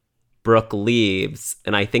then Brooke leaves,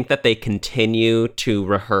 and I think that they continue to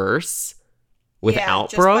rehearse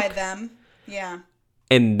without Brooke. Yeah, just by them. Yeah.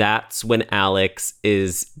 And that's when Alex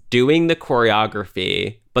is doing the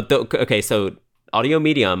choreography. But, so audio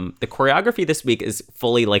medium, the choreography this week is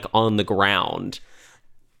fully like on the ground.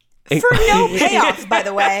 For no payoff, by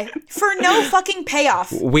the way. For no fucking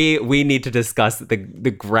payoff. We need to discuss the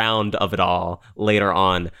ground of it all later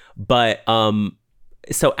on. But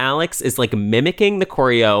so Alex is like mimicking the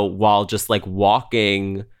choreo while just like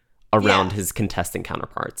walking around his contestant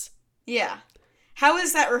counterparts. Yeah. How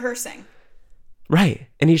is that rehearsing? Right.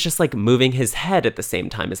 And he's just like moving his head at the same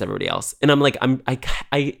time as everybody else. And I'm like,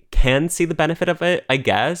 I can see the benefit of it, I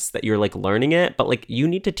guess, that you're like learning it, but like you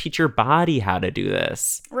need to teach your body how to do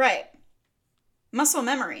this. Right. Muscle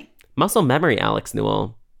memory. Muscle memory, Alex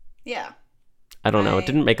Newell. Yeah. I don't know. It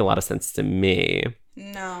didn't make a lot of sense to me.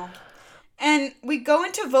 No. And we go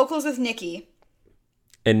into vocals with Nikki.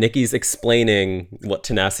 And Nikki's explaining what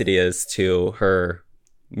tenacity is to her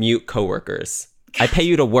mute coworkers. I pay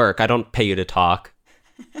you to work. I don't pay you to talk.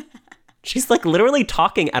 She's like literally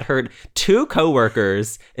talking at her 2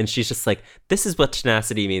 coworkers, and she's just like, this is what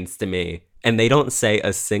tenacity means to me. And they don't say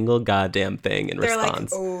a single goddamn thing in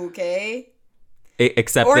response. They're like, okay.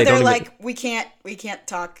 Except or they they're don't like, we can't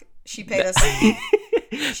talk. She paid us.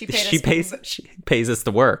 She pays us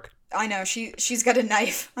to work. I know. She's got a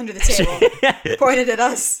knife under the table, pointed at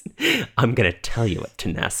us. I'm gonna tell you what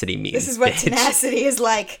tenacity means. This is what tenacity is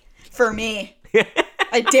like for me.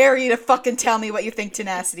 I dare you to fucking tell me what you think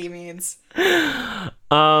tenacity means.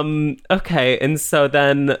 Okay, and so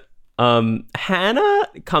then Hannah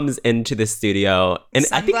comes into the studio and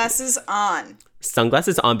sunglasses on.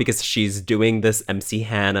 Sunglasses on because she's doing this MC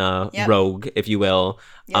Hannah rogue, if you will,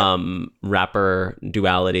 rapper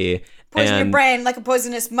duality. Poison your brain like a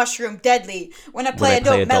poisonous mushroom, deadly. When I play a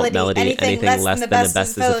dope melody, anything less than the best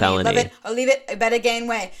is a felony. Love it or leave it, I better gain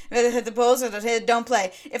weight. Better hit the pulse or hit don't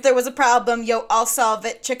play. If there was a problem, yo, I'll solve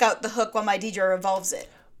it. Check out the hook while my DJ revolves it.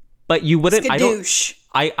 But you wouldn't, Skadoosh.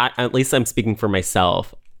 I at least I'm speaking for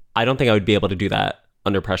myself. I don't think I would be able to do that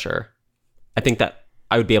under pressure. I think that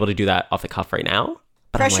I would be able to do that off the cuff right now.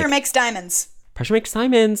 Pressure makes diamonds. Pressure makes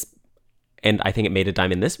diamonds. And I think it made a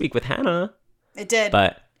diamond this week with Hannah. It did.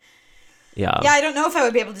 But yeah. Yeah, I don't know if I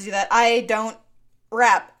would be able to do that. I don't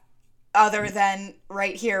rap other than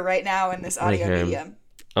right here, right now in this audio medium.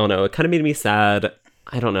 Oh no, it kind of made me sad.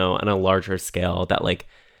 I don't know, on a larger scale that like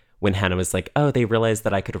when Hannah was like, oh, they realized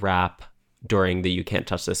that I could rap during the You Can't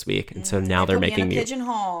Touch This week. And so now they're making me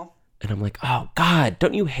pigeonhole. And I'm like, oh God,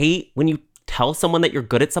 don't you hate when you tell someone that you're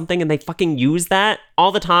good at something and they fucking use that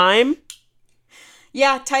all the time?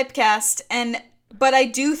 Yeah, typecast. But I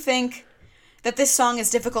do think that this song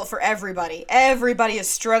is difficult for everybody. Everybody is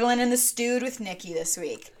struggling in the stewed with Nikki this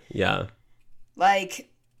week. Yeah.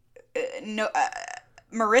 Like,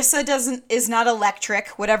 Marissa is not electric,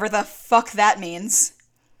 whatever the fuck that means.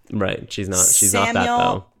 Right, she's not that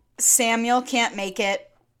though. Samuel can't make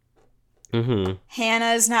it. Mm-hmm.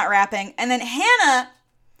 Hannah is not rapping. And then Hannah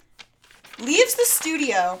leaves the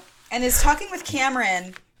studio and is talking with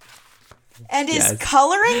Cameron and is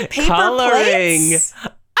coloring paper plates.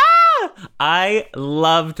 I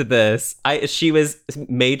loved this. She was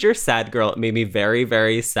major sad girl. It made me very,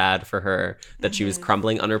 very sad for her that she was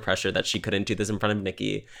crumbling under pressure, that she couldn't do this in front of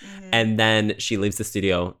Nikki. And then she leaves the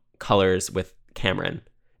studio, colors with Cameron.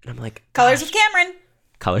 And I'm like, colors with Cameron.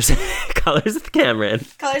 Colors with Cameron.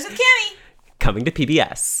 Colors with Cammy. Coming to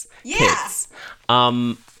PBS. Yeah. Kids.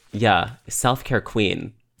 Yeah. Self-care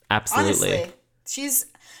queen. Absolutely.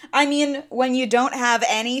 Honestly. When you don't have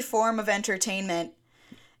any form of entertainment,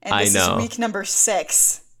 and this is week number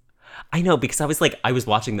 6. I know, because I was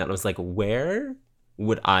watching that and I was like, where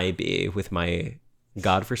would I be with my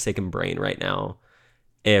godforsaken brain right now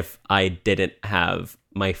if I didn't have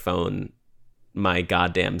my phone, my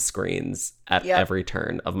goddamn screens at every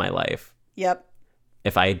turn of my life? Yep.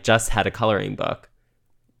 If I just had a coloring book.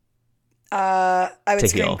 I would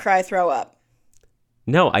scream, cry, throw up.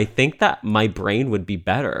 No, I think that my brain would be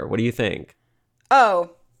better. What do you think?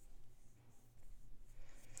 Oh.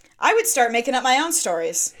 I would start making up my own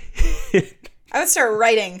stories. I would start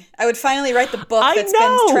writing. I would finally write the book that's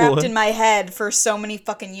been trapped in my head for so many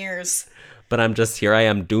fucking years. But here I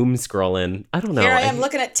am doom scrolling. I don't know. Here I am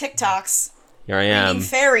looking at TikToks. Here I am. Reading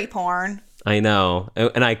fairy porn. I know.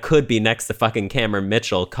 And I could be next to fucking Cameron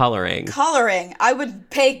Mitchell coloring. Coloring. I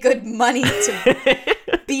would pay good money to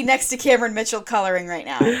be next to Cameron Mitchell coloring right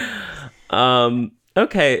now.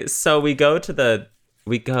 Okay, so we go to the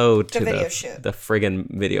video shoot. The friggin'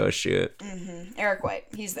 video shoot. Mm-hmm. Eric White,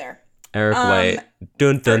 he's there. Eric White.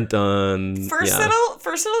 Dun dun dun. First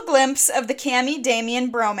little glimpse of the Cammy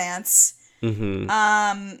Damien bromance.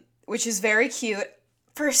 Mm-hmm. Which is very cute.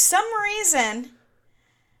 For some reason,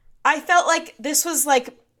 I felt like this was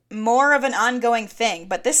like more of an ongoing thing,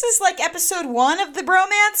 but this is like episode 1 of the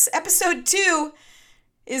bromance. Episode 2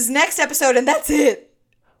 is next episode, and that's it.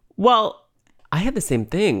 Well, I had the same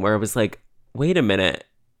thing where I was like, wait a minute.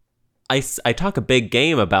 I talk a big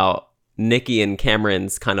game about Nikki and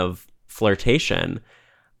Cameron's kind of flirtation.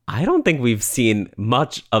 I don't think we've seen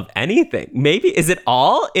much of anything. Maybe, is it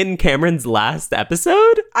all in Cameron's last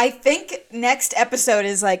episode? I think next episode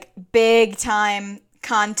is like big time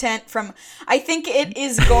content from, I think it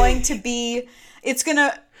is going to be, it's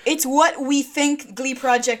what we think Glee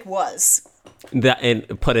Project was. That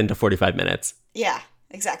and put into 45 minutes. Yeah,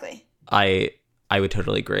 exactly. I would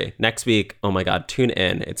totally agree. Next week, oh my God, tune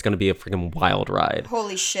in. It's going to be a freaking wild ride.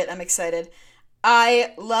 Holy shit, I'm excited.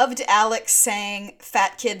 I loved Alex saying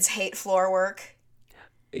fat kids hate floor work.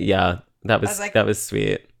 Yeah, that was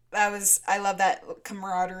sweet. I love that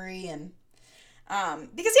camaraderie and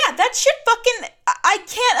because yeah, that shit fucking, I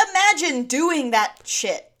can't imagine doing that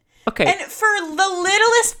shit. Okay. And for the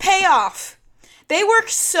littlest payoff, they work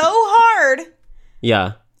so hard.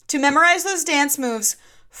 Yeah. To memorize those dance moves.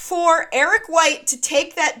 For Eric White to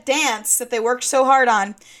take that dance that they worked so hard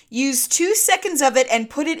on, use 2 seconds of it and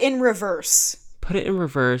put it in reverse. Put it in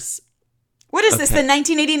reverse. What is this, the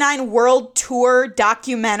 1989 World Tour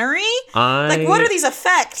documentary? Like, what are these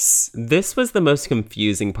effects? This was the most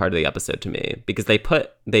confusing part of the episode to me, because they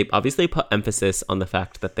obviously put emphasis on the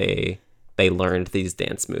fact that they learned these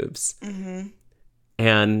dance moves. Mm-hmm.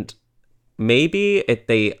 And maybe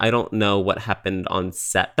I don't know what happened on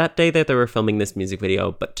set that day that they were filming this music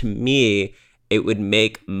video, but to me, it would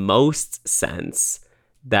make most sense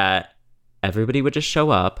that everybody would just show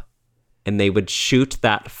up and they would shoot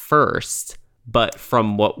that first. But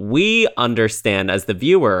from what we understand as the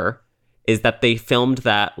viewer is that they filmed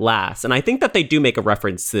that last. And I think that they do make a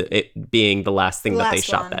reference to it being the last thing that they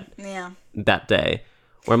shot that day.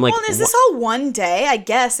 Where I'm like, well, is this all one day? I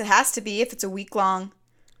guess it has to be if it's a week long.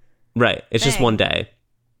 Right. It's just one day.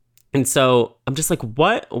 And so I'm just like,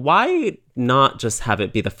 what? Why not just have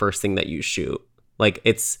it be the first thing that you shoot? Like,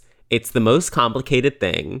 it's the most complicated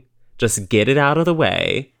thing. Just get it out of the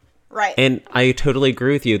way. Right. And I totally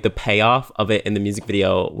agree with you. The payoff of it in the music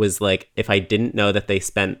video was like, if I didn't know that they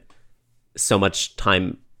spent so much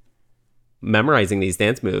time memorizing these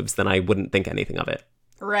dance moves, then I wouldn't think anything of it.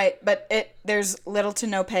 Right. But there's little to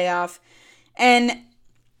no payoff. And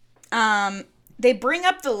they bring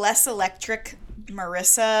up the less electric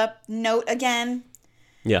Marissa note again.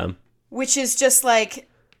 Yeah. Which is just like,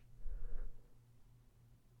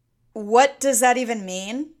 what does that even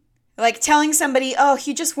mean? Like telling somebody, oh,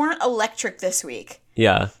 you just weren't electric this week.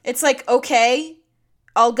 Yeah. It's like, okay,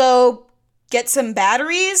 I'll go get some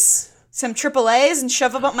batteries, some AAAs, and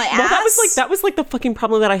shove them up my ass. Well, that was like the fucking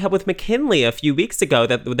problem that I had with McKinley a few weeks ago,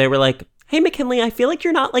 that they were like, hey, McKinley, I feel like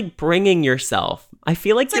you're not like bringing yourself. I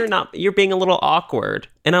feel like you're being a little awkward.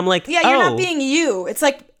 And I'm like, yeah, you're not being you. It's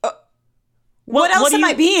like, what else am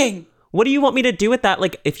I being? What do you want me to do with that?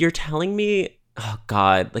 Like, if you're telling me, oh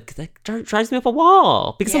God, like that drives me up a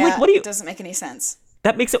wall, because I'm like, what do you? It doesn't make any sense.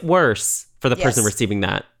 That makes it worse for the person receiving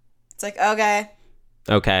that. It's like,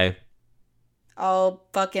 okay. I'll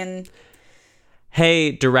fucking.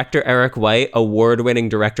 Hey, director Eric White, award-winning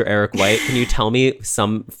director Eric White, can you tell me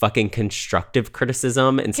some fucking constructive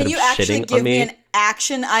criticism instead of shitting on me? Can you actually give me an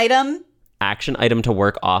action item? Action item to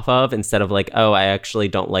work off of, instead of like, oh, I actually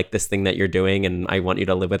don't like this thing that you're doing and I want you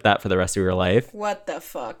to live with that for the rest of your life. What the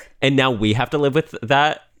fuck? And now we have to live with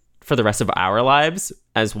that for the rest of our lives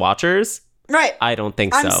as watchers? Right. I don't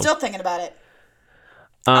think so. I'm still thinking about it.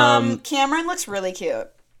 Cameron looks really cute.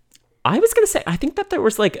 I was going to say, I think that there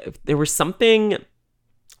was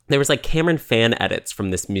Cameron fan edits from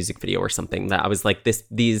this music video or something that I was like,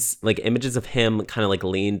 these like images of him kind of like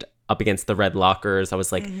leaned up against the red lockers. I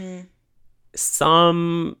was like,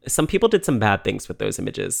 some people did some bad things with those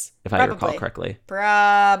images, if I recall correctly.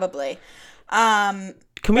 Probably. Can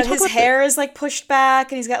we talk his about hair is like pushed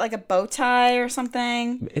back and he's got like a bow tie or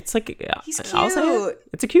something. It's like, yeah, he's cute. I'll say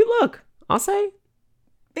it's a cute look. I'll say.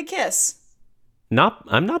 Big kiss.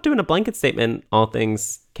 I'm not doing a blanket statement, all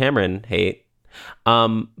things Cameron hate.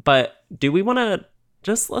 But do we want to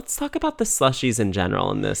let's talk about the slushies in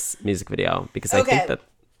general in this music video, because I think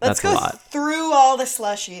that's a lot. Let's go through all the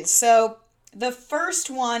slushies. So the first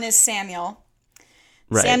one is Samuel.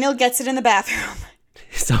 Right. Samuel gets it in the bathroom.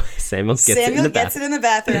 So Samuel gets it in the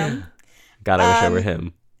bathroom. God, I wish I were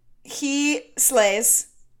him. He slays.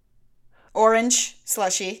 Orange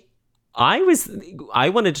slushie. I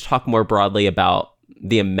wanted to talk more broadly about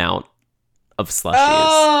the amount of slushies.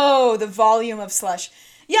 Oh, the volume of slush.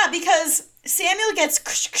 Yeah, because Samuel gets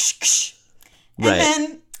ksh, and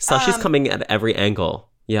then slushies coming at every angle.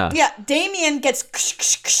 Yeah. Yeah, Damien gets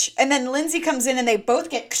ksh, and then Lindsay comes in and they both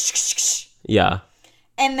get ksh. Yeah.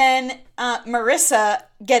 And then Marissa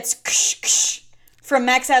gets ksh, from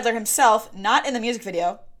Max Adler himself, not in the music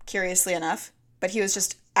video, curiously enough, but he was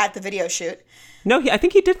just at the video shoot. No, I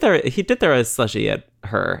think he did throw a slushy at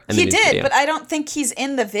her. In the music video. But I don't think he's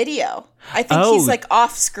in the video. I think he's like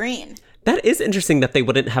off screen. That is interesting that they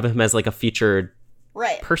wouldn't have him as like a featured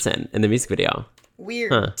person in the music video.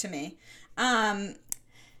 Weird to me. And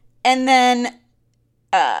then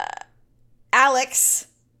Alex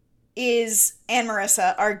and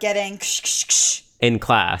Marissa are getting in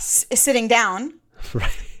class, sitting down.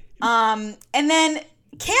 Right. And then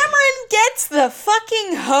Cameron gets the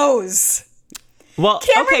fucking hose. Well,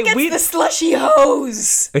 Cameron gets the slushy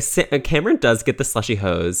hose. Cameron does get the slushy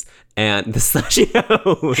hose, and the slushy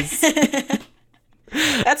hose.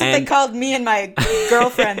 That's what they called me and my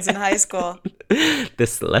girlfriends in high school. The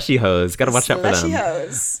slushy hose. Gotta watch out for them. Slushy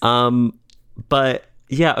hose. But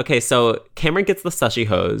yeah, okay, so Cameron gets the slushy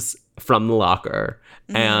hose from the locker,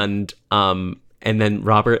 and then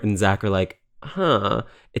Robert and Zach are like,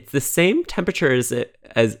 it's the same temperature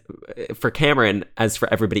as for Cameron as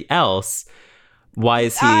for everybody else. Why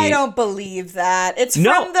is he... I don't believe that. It's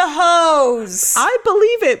from the hose. I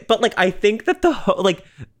believe it, but like I think that the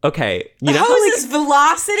okay, you the know hose's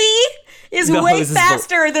velocity is way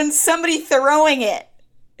faster than somebody throwing it.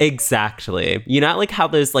 Exactly. You know, like how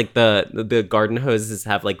there's like the garden hoses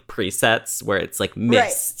have like presets where it's like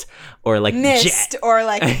mist or like jet or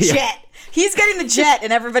like jet. He's getting the jet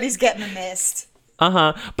and everybody's getting the mist.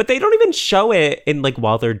 But they don't even show it in like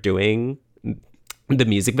while they're doing the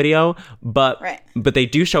music video, but they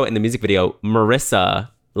do show it in the music video. Marissa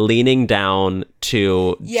leaning down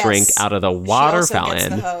to drink out of the water fountain.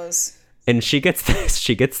 Gets the hose. And she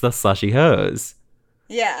gets the slushy hose.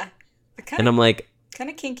 Yeah. And I'm like, kind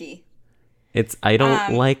of kinky. I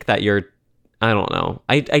don't like that I don't know.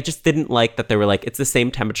 I just didn't like that they were like, it's the same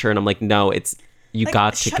temperature. And I'm like, no, you like,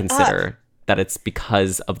 got to consider that it's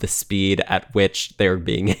because of the speed at which they're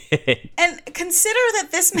being hit. And consider that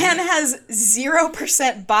this man has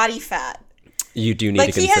 0% body fat. You do need to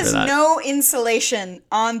consider that. Like, he has no insulation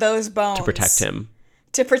on those bones. To protect him.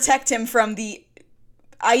 To protect him from the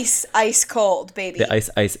ice cold, baby. The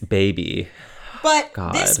ice baby. But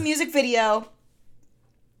this music video,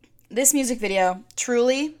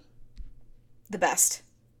 truly the best.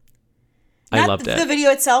 I loved it. The video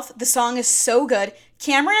itself, the song is so good.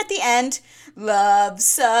 Cameron at the end, love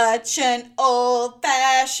such an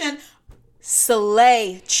old-fashioned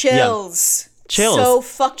slay. Chills. Yeah. Chills. So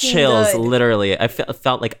fucking Chills, good. Literally. I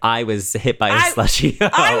felt like I was hit by a slushy.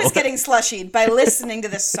 I was getting slushied by listening to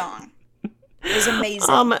this song. It was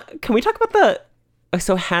amazing. Can we talk about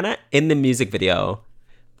so Hannah in the music video,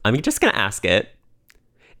 I'm just going to ask it.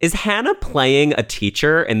 Is Hannah playing a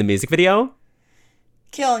teacher in the music video?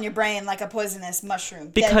 Killing your brain like a poisonous mushroom.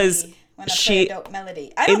 Because when I play a dope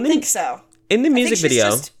melody. I don't think so. In the music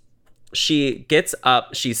video, she gets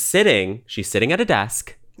up. She's sitting at a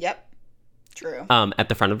desk. Yep. True. At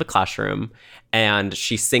the front of the classroom, and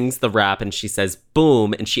she sings the rap, and she says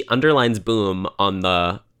 "boom," and she underlines "boom" on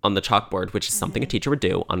the chalkboard, which is something a teacher would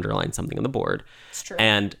do. Underline something on the board. It's true.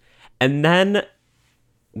 And then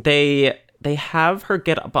they have her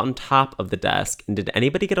get up on top of the desk. And did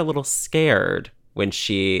anybody get a little scared when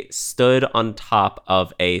she stood on top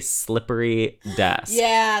of a slippery desk?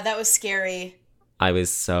 Yeah, that was scary. I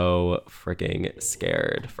was so freaking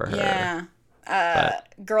scared for her. Yeah.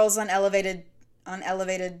 Girls on elevated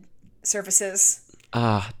surfaces.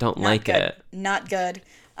 Don't like it. Not good.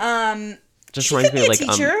 Just she reminds could me be of a like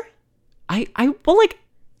teacher.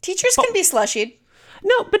 Teachers can be slushied.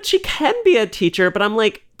 No, but she can be a teacher, but I'm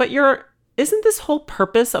like, isn't this whole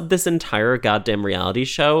purpose of this entire goddamn reality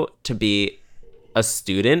show to be a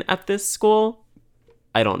student at this school?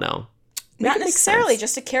 I don't know. Not necessarily,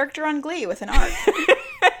 just a character on Glee with an arc.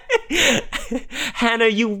 Hannah,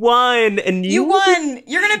 you won, and you won.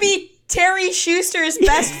 You're gonna be Terry Schuster's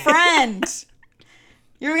best friend.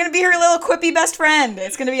 You're gonna be her little quippy best friend.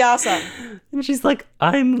 It's gonna be awesome. And she's like,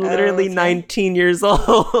 I'm literally 19 years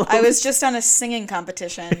old. I was just on a singing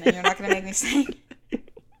competition, and you're not gonna make me sing.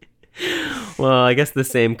 Well, I guess the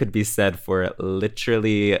same could be said for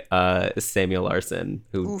literally Samuel Larson,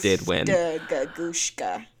 who did win.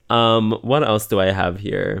 What else do I have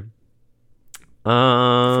here?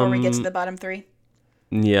 Before we get to the bottom three.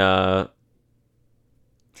 Yeah.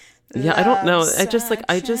 Yeah, I don't know. I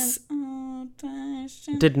just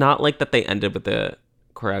did not like that they ended with the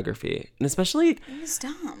choreography. And especially, it was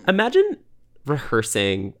dumb. Imagine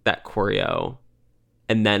rehearsing that choreo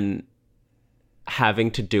and then having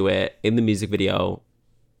to do it in the music video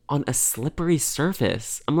on a slippery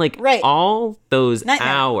surface. I'm like, all those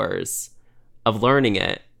hours of learning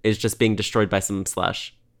it is just being destroyed by some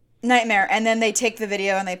slush. Nightmare. And then they take the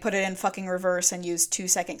video and they put it in fucking reverse and use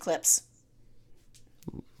 2-second clips.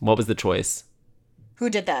 What was the choice? Who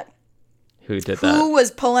did that? Who Who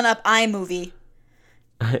was pulling up iMovie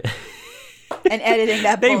and editing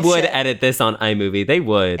that They bullshit? would edit this on iMovie. They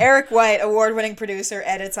would. Eric White, award-winning producer,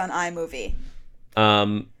 edits on iMovie.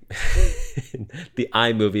 The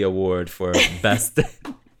iMovie award for best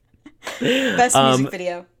music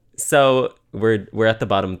video. So we're at the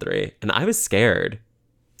bottom 3, and I was scared.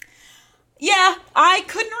 Yeah, I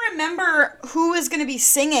couldn't remember who was going to be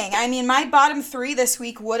singing. I mean, my bottom 3 this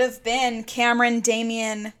week would have been Cameron,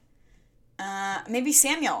 Damien, maybe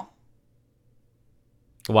Samuel.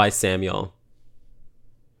 Why Samuel?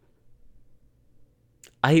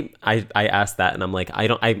 I asked that, and I'm like,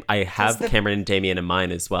 I have Cameron and Damien in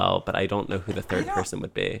mind as well, but I don't know who the third person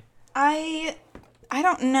would be. I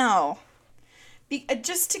don't know.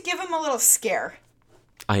 Just to give him a little scare.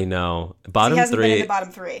 I know. Bottom he hasn't 3 been in the bottom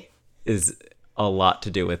 3 is a lot to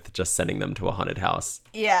do with just sending them to a haunted house.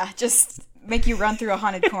 Yeah, just make you run through a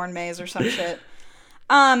haunted corn maze or some shit.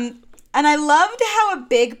 And I loved how a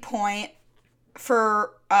big point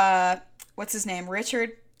for what's his name? Robert.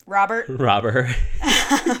 Well,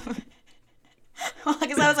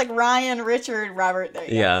 because I was like Ryan, Richard, Robert. There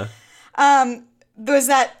you go. Was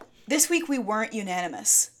that this week we weren't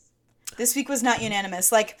unanimous. This week was not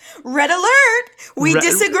unanimous. Like, red alert, we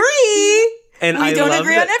disagree. And we don't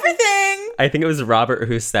agree on everything. I think it was Robert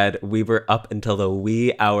who said we were up until the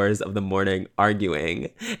wee hours of the morning arguing.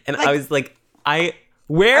 And I was like,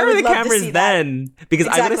 where are the cameras then? Because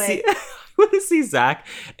exactly. I want to see Zach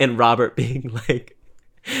and Robert being like,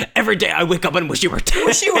 every day I wake up and wish you were dead.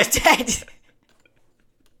 Wish you were dead.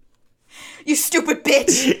 You stupid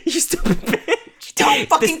bitch. You stupid bitch. Don't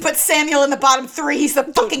fucking put Samuel in the bottom 3. He's the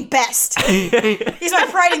fucking best. He's my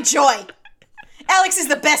pride and joy. Alex is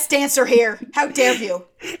the best dancer here. How dare you?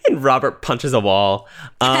 And Robert punches a wall.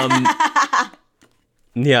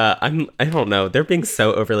 Yeah, I don't know. They're being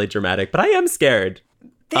so overly dramatic, but I am scared.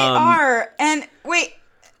 They are. And wait,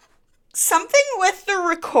 something with the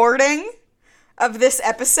recording of this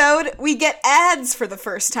episode, we get ads for the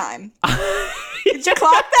first time. Did you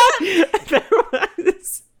clock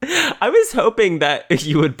that? I was hoping that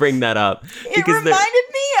you would bring that up. It reminded me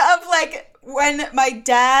of like when my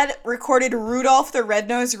dad recorded Rudolph the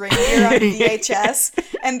Red-Nosed Reindeer on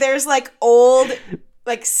VHS, and there's like old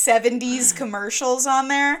like 70s commercials on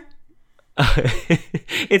there.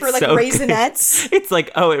 It's for like so Raisinets. Good. It's like,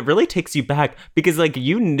 oh, it really takes you back because like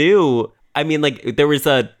you knew, I mean, like there was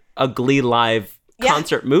a Glee Live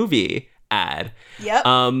concert movie ad. Yep.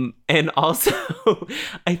 And also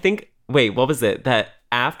I think, wait, what was it? That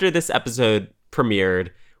after this episode premiered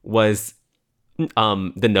was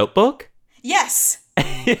The Notebook? Yes.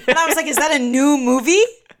 And I was like, is that a new movie?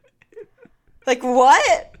 Like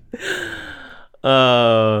what?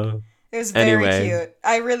 It was very cute.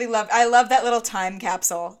 I love that little time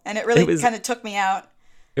capsule, and it really kind of took me out.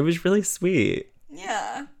 It was really sweet.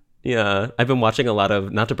 Yeah. Yeah. I've been watching a lot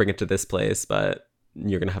of, not to bring it to this place, but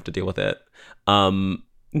you're going to have to deal with it.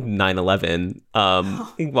 9/11.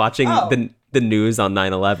 Watching the news on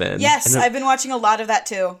 9/11. Yes, I've been watching a lot of that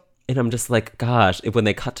too. And I'm just like, gosh, when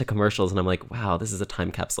they cut to commercials and I'm like, wow, this is a time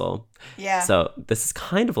capsule. Yeah. So this is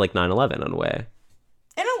kind of like 9/11 in a way.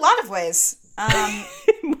 In a lot of ways.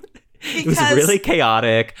 It was really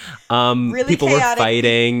chaotic. People were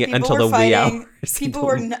fighting until the wee hours.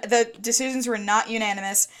 The decisions were not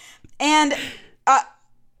unanimous. And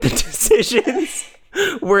the decisions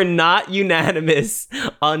were not unanimous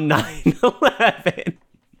on 9/11.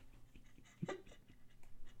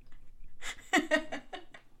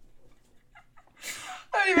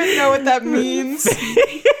 I don't even know what that means.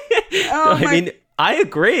 I mean, I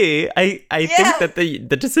agree. I think that the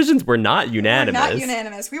decisions were not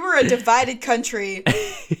unanimous. We were a divided country.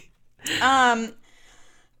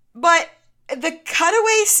 But the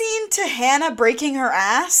cutaway scene to Hannah breaking her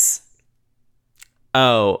ass.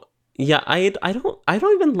 Oh, yeah, I don't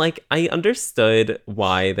even like, I understood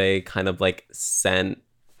why they kind of like sent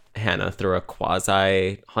Hannah through a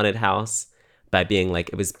quasi haunted house by being like,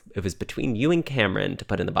 it was between you and Cameron to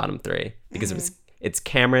put in the bottom 3 because it's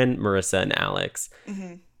Cameron, Marissa, and Alex.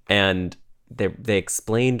 Mm-hmm. And they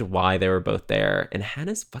explained why they were both there, and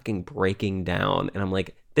Hannah's fucking breaking down, and I'm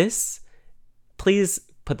like, please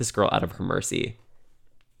put this girl out of her mercy,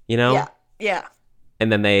 you know? Yeah. And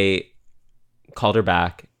then they called her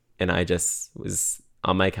back, and I just was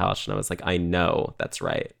on my couch, and I was like, I know that's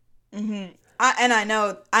right. Mm-hmm. I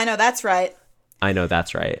know that's right. I know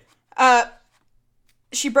that's right.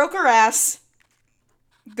 She broke her ass.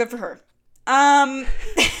 Good for her. At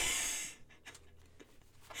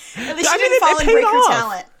least she didn't fall and break her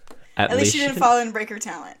talent. At least she didn't fall and break her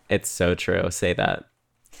talent. It's so true. Say that.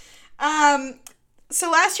 So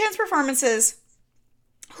last chance performances.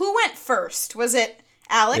 Who went first? Was it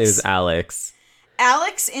Alex? It was Alex.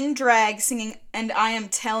 Alex in drag singing And I Am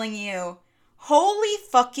Telling You. Holy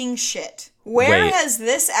fucking shit. Where has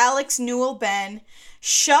this Alex Newell been?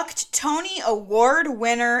 Shucked Tony Award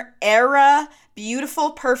winner, era,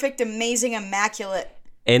 beautiful, perfect, amazing, immaculate.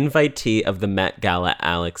 Invitee of the Met Gala,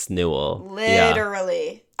 Alex Newell.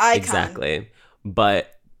 Literally. Yeah. Icon. Exactly.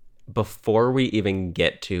 But before we even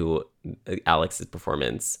get to Alex's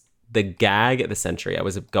performance, the gag of the century, I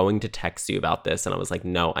was going to text you about this, and I was like,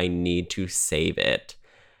 no, I need to save it.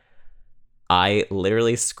 I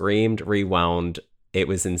literally screamed, rewound. It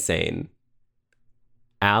was insane.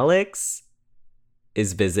 Alex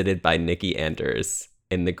is visited by Nikki Anders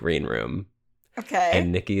in the green room. Okay.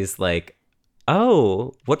 And Nikki's like,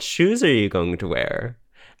 oh, what shoes are you going to wear?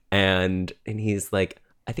 And he's like,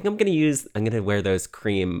 I think I'm going to wear those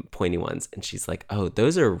cream pointy ones. And she's like, oh,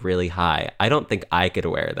 those are really high. I don't think I could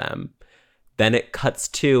wear them. Then it cuts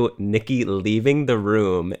to Nikki leaving the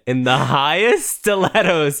room in the highest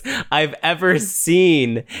stilettos I've ever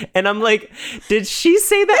seen. And I'm like, did she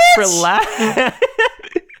say that for laugh?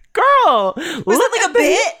 Girl, was that like a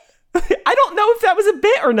bit? I don't know if that was a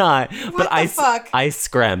bit or not. What the fuck? I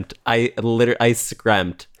screamed. I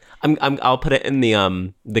screamed. I'll put it in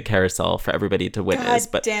the carousel for everybody to witness.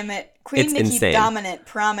 God but damn it. Queen it's Nikki insane. Dominant,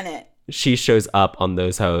 prominent. She shows up on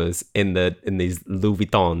those hoes in these Louis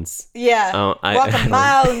Vuittons. Yeah. Walk a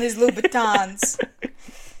mile in these Louis Vuittons.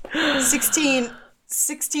 16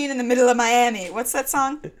 in the middle of Miami. What's that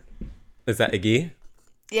song? Is that Iggy?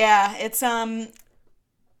 Yeah, it's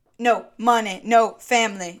no money, no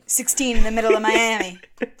family. 16 in the middle of Miami.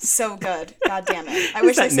 So good. God damn it. I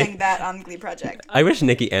wish they sang that on Glee Project. I wish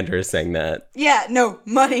Nikki Anders sang that. Yeah, no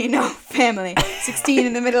money, no family. 16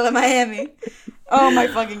 in the middle of Miami. Oh my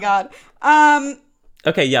fucking God.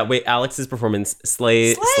 Okay, yeah, wait, Alex's performance,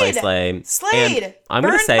 slay. Slayed. And I'm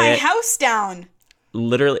going to say Burned my house down.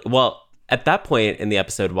 Literally, well, at that point in the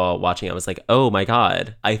episode while watching, I was like, oh my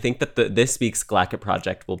God, I think that this week's Glacket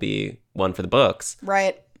Project will be one for the books.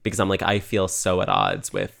 Right. Because I'm like, I feel so at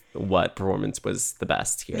odds with what performance was the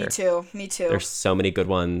best here. Me too. There's so many good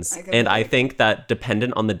ones. I think that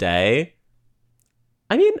dependent on the day,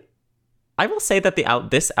 I mean, I will say that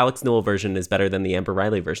this Alex Newell version is better than the Amber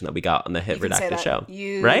Riley version that we got on the hit redacted show.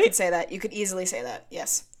 You right? could say that. You could easily say that.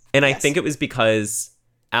 Yes. And I think it was because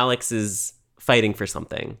Alex is fighting for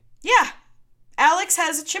something. Yeah. Alex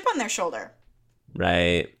has a chip on their shoulder.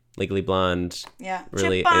 Right. Legally Blonde. Yeah.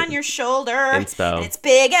 Really, chip on your shoulder. Inspo. And it's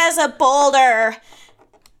big as a boulder.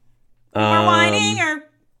 We're whining or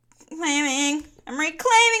claiming. I'm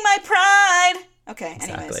reclaiming my pride. Okay,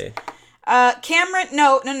 exactly. Anyways. Cameron,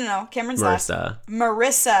 no. Cameron's Marissa. last.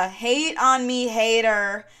 Marissa, hate on me,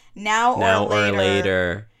 hater. Now or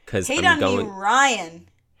later. Hate on me, Ryan.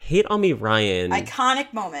 Hate on me, Ryan.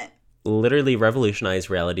 Iconic moment. Literally revolutionized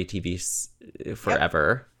reality TV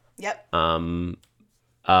forever. Yep.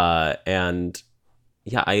 And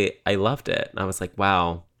yeah, I loved it. I was like,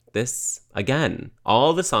 wow, this again.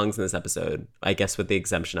 All the songs in this episode, I guess, with the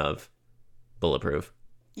exemption of Bulletproof.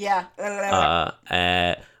 Yeah.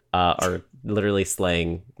 Are literally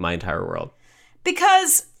slaying my entire world.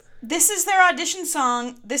 Because this is their audition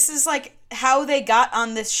song. This is like how they got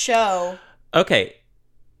on this show. Okay.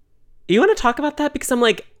 You want to talk about that? Because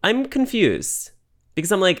I'm confused.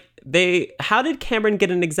 Because I'm like, how did Cameron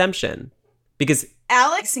get an exemption? Because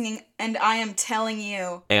Alex singing And I Am Telling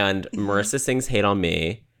You. And Marissa sings Hate on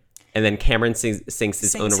Me. And then Cameron sings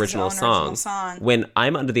his own original song. When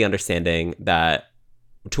I'm under the understanding that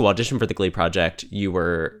to audition for the Glee Project, you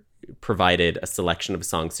were provided a selection of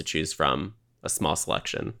songs to choose from, a small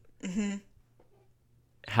selection. Mm-hmm.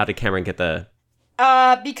 How did Cameron get the...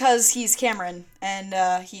 Because he's Cameron,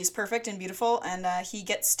 and he's perfect and beautiful, and he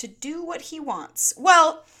gets to do what he wants.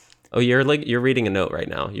 Well... Oh, you're reading a note right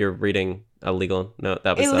now. You're reading a legal note.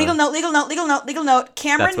 That was a legal note.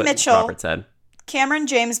 Cameron that's what Mitchell. Robert said. Cameron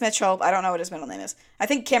James Mitchell. I don't know what his middle name is. I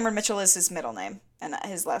think Cameron Mitchell is his middle name, and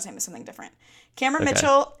his last name is something different. Cameron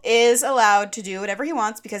Mitchell is allowed to do whatever he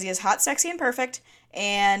wants because he is hot, sexy, and perfect,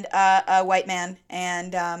 and a white man,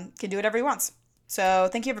 and can do whatever he wants. So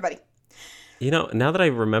thank you, everybody. You know, now that I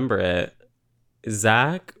remember it,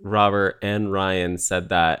 Zach, Robert, and Ryan said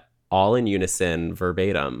that all in unison,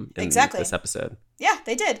 verbatim, in this episode. Yeah,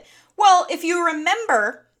 they did. Well, if you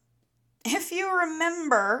remember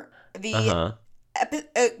the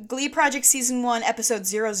Glee Project Season 1, Episode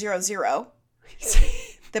 000,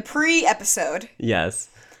 the pre-episode. Yes.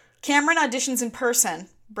 Cameron auditions in person,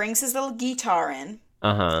 brings his little guitar in.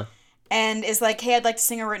 Uh-huh. and is like, hey, I'd like to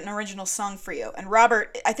sing an original song for you. And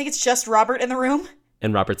Robert, I think it's just Robert in the room.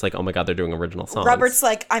 And Robert's like, oh my God, they're doing original songs. Robert's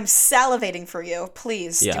like, I'm salivating for you.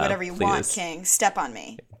 Please do Yeah, whatever you want, King. Step on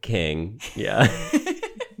me. King, yeah.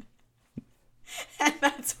 And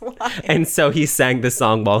that's why. And so he sang the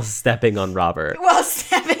song while stepping on Robert. While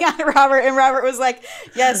stepping on Robert. And Robert was like,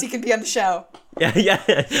 yes, you can be on the show. Yeah.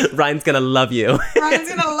 Ryan's gonna love you. Ryan's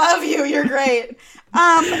gonna love you. You're great.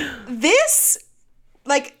 This,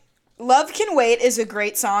 like, Love Can Wait is a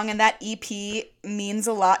great song, and that EP means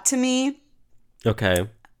a lot to me. Okay.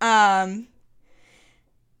 But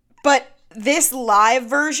this live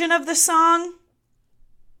version of the song,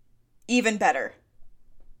 even better.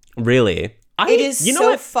 Really? It is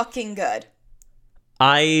so fucking good.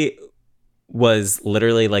 I was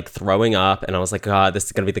literally like throwing up, and I was like, God, this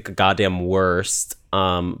is gonna be the goddamn worst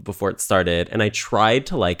before it started. And I tried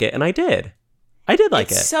to like it, and I did. I did like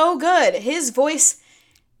it. It's so good. His voice,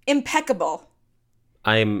 impeccable.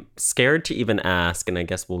 I'm scared to even ask, and I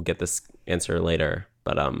guess we'll get this answer later,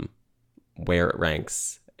 but where it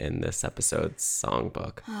ranks in this episode's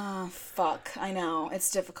songbook. Oh, fuck. I know.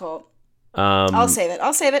 It's difficult. I'll save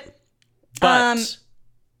it. But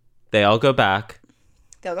they all go back.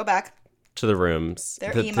 They'll go back to the rooms.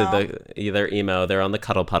 They're emo. They're emo. They're on the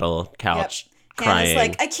cuddle puddle couch crying. Hannah's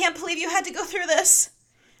like, I can't believe you had to go through this.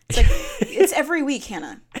 It's like, it's every week,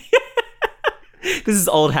 Hannah. This is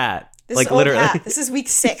old hat. This like is old literally. hat. This is week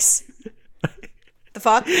 6. The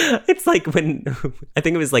fuck? It's like when I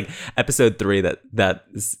think it was like episode 3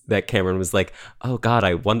 that Cameron was like, "Oh God,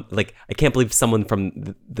 I can't believe someone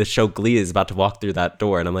from the show Glee is about to walk through that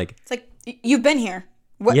door," and I'm like, "It's like you've been here."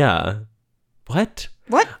 What? Yeah. What?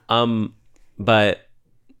 What? But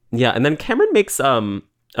yeah, and then Cameron makes a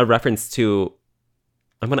reference to.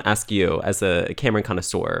 I'm gonna ask you as a Cameron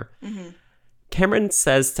connoisseur. Mm-hmm. Cameron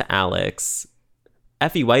says to Alex,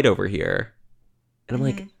 "Effie White over here," and I'm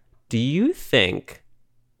like, do you think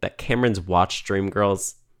that Cameron's watched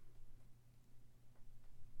Dreamgirls?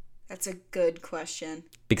 That's a good question.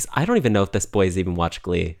 Because I don't even know if this boy's even watched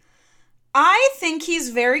Glee. I think he's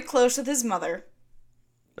very close with his mother.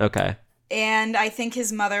 Okay. And I think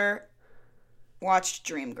his mother watched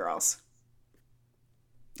Dreamgirls.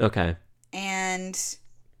 Okay. And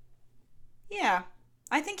yeah,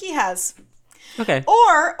 I think he has. Okay.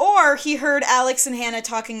 Or he heard Alex and Hannah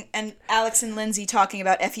talking, and Alex and Lindsay talking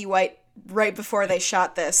about Effie White right before they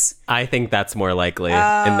shot this. I think that's more likely.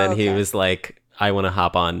 And then he was like, I want to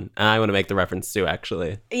hop on. And I want to make the reference too,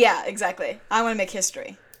 actually. Yeah, exactly. I want to make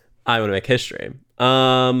history.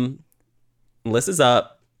 List is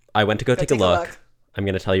up. I went to go take a look. I'm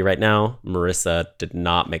going to tell you right now, Marissa did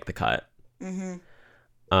not make the cut.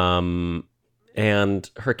 Mm-hmm. And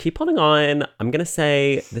her keep holding on, I'm going to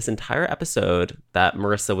say this entire episode that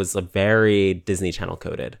Marissa was a very Disney Channel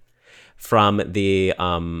coded. From the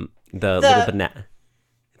little banana.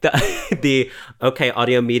 The okay,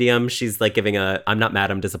 audio medium, she's like giving a I'm not mad,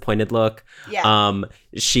 I'm disappointed look. Yeah.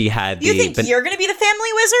 She had You think you're going to be the family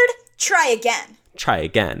wizard? Try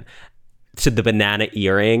again. To the banana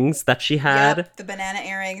earrings that she had. Yep, the banana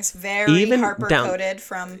earrings. Very Harper coded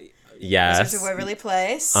from Wizards of Waverly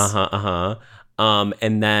Place.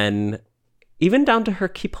 And then even down to her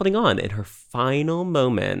keep holding on in her final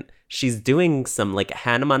moment, she's doing some like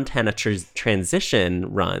Hannah Montana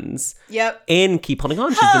transition runs. Yep. In keep holding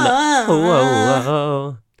on. She's doing the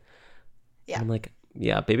oh. Yeah. And I'm like,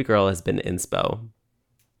 yeah, baby girl has been inspo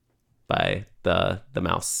by the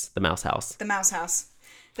mouse house. The mouse house.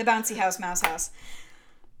 The bouncy house mouse house.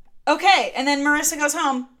 Okay, and then Marissa goes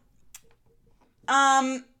home.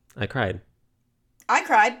 I cried.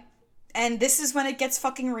 And this is when it gets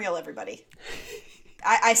fucking real, everybody.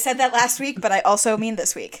 I said that last week, but I also mean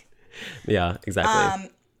this week. Yeah, exactly.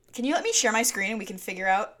 Can you let me share my screen and we can figure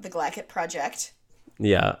out the Glackett project?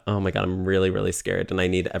 Yeah. Oh my God, I'm really, really scared. And I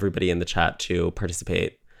need everybody in the chat to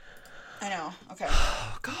participate. I know. Okay.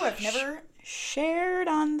 Oh, I've never shared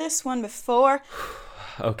on this one before.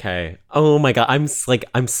 Okay. Oh my God, I'm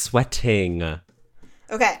sweating.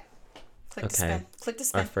 Okay. Click to spin.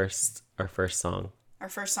 Our first song. Our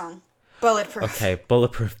first song. Bulletproof. Okay,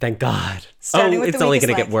 Bulletproof. Thank God. Starting with it's the only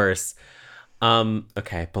gonna weakest get worse.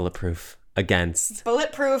 Okay, Bulletproof against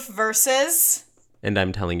Bulletproof versus. And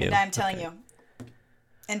I'm telling you. And I'm telling you.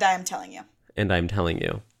 And I am telling you. And I'm telling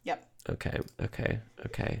you. Yep. Okay.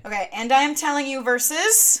 Okay. And I am telling you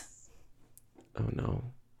versus. Oh no.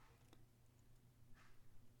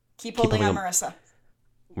 Keep holding on, Marissa.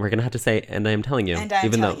 We're gonna have to say, and I am telling you. And I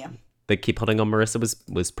am telling you. The Keep Holding On Marissa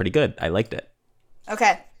was pretty good. I liked it.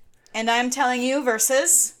 Okay. And I am telling you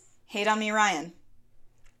versus Hate on Me, Ryan.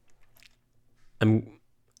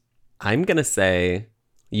 I'm gonna say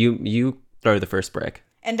You throw the first brick.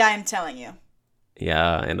 And I'm telling you.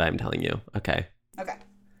 Yeah, and I'm telling you. Okay. Okay.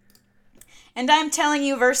 And I'm telling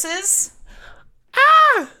you versus...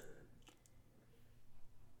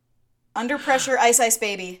 Under Pressure, Ice Ice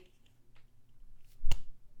Baby.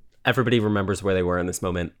 Everybody remembers where they were in this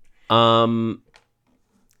moment. You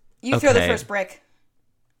throw the first brick.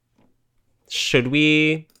 Should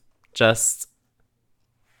we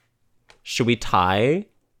tie?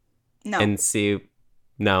 No. And see...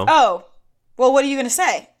 No? Oh. Well, what are you going to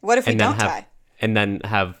say? What if we don't tie? And then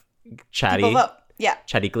have chatty... People vote. Yeah.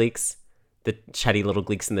 Chatty gleeks. The chatty little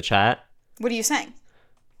gleeks in the chat. What are you saying?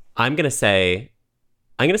 I'm going to say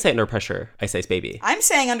Under Pressure, Ice Ice Baby. I'm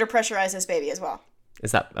saying Under Pressure, Ice Ice Baby as well.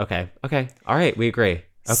 Is that... Okay. Okay. All right. We agree.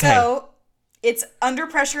 Okay. So, it's Under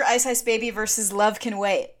Pressure, Ice Ice Baby versus Love Can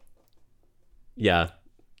Wait. Yeah.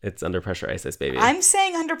 It's Under Pressure, Ice Ice Baby. I'm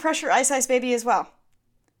saying Under Pressure, Ice Ice Baby as well.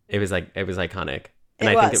 It was iconic. And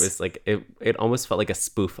I think it was like... It almost felt like a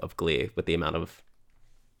spoof of Glee with the amount of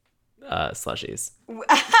slushies.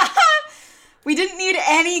 We didn't need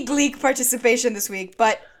any Glee participation this week,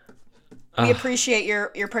 but we appreciate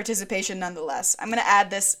your participation nonetheless. I'm going to add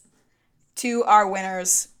this to our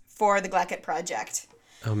winners for the Glackett Project.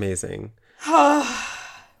 Amazing.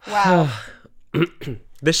 Wow.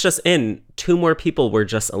 This just in. 2 more people were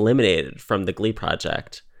just eliminated from the Glee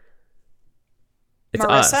Project. It's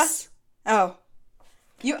Marissa? us. Oh.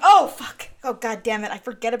 Oh, fuck. Oh, God damn it. I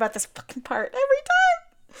forget about this fucking part every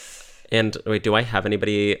time. And wait, do I have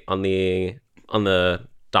anybody on the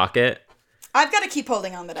docket? I've got to keep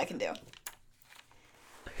holding on that I can do.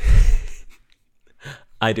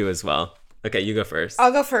 I do as well. Okay, you go first.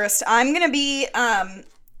 I'll go first. I'm going to be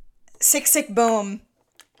sick, sick, boom.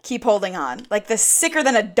 Keep holding on. Like the sicker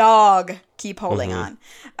than a dog. Keep holding on.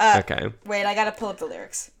 Okay. Wait, I got to pull up the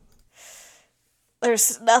lyrics.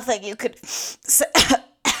 There's nothing you could say.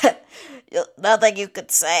 Nothing you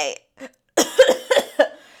could say.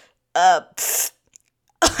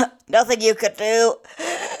 Nothing you could do.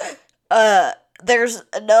 There's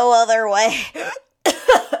no other way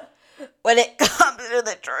when it comes to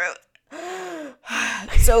the truth.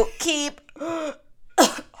 So keep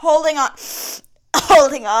holding on,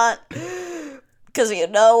 because you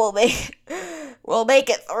know we'll make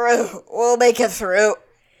it through. We'll make it through.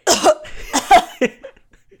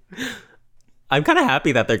 I'm kind of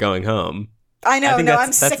happy that they're going home. I know.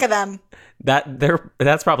 I'm sick of them.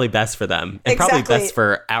 That's probably best for them, and exactly. probably best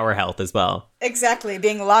for our health as well. Exactly,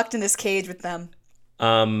 being locked in this cage with them.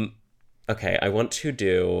 Okay, I want to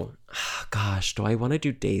do. Gosh, do I want to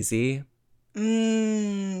do Daisy?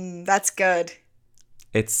 That's good.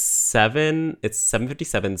 It's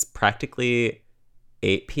 7:57. It's practically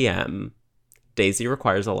 8 p.m. Daisy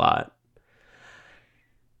requires a lot.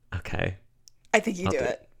 Okay. I think you do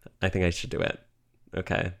it. I think I should do it.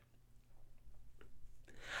 Okay.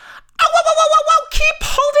 Whoa, keep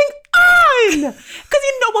holding on! Because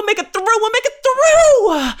you know we'll make it through! We'll make it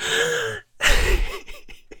through!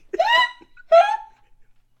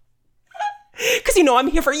 Because you know I'm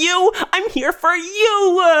here for you! I'm here for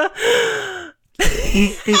you! I'm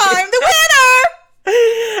the winner!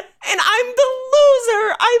 And I'm the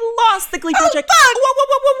loser! I lost the Glee Project! Oh,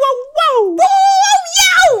 fuck!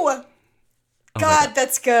 Whoa! Yow! God,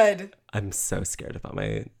 that's good. I'm so scared about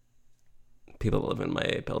my people that live in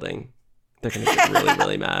my building. They're going to get really,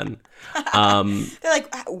 really mad. They're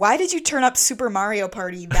like, why did you turn up Super Mario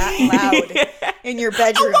Party that loud in your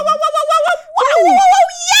bedroom?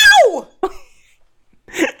 Yow!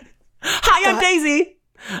 Hi, I'm Daisy.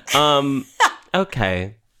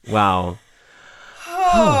 Okay. Wow.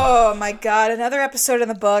 Oh my God. Another episode in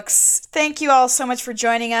the books. Thank you all so much for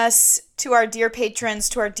joining us. To our dear patrons,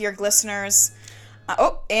 to our dear listeners.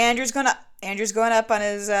 Andrew's going up. Andrew's going up on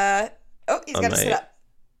his, he's got to sit up.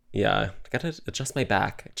 Yeah. I got to adjust my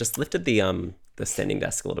back. Just lifted the standing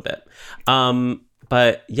desk a little bit.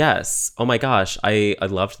 But yes. Oh my gosh. I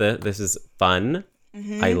loved this is fun.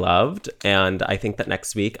 Mm-hmm. I loved. And I think that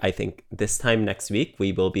this time next week,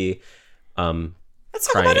 we will be, let's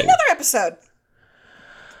talk about another episode.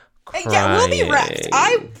 Crying. Yeah, we'll be wrecked.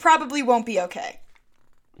 I probably won't be okay.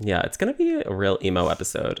 Yeah, it's going to be a real emo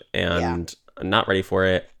episode, and I'm not ready for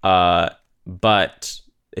it. But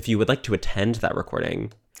if you would like to attend that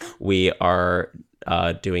recording, we are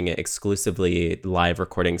doing it exclusively live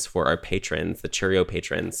recordings for our patrons, the Cheerio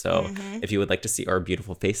patrons. So if you would like to see our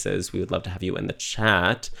beautiful faces, we would love to have you in the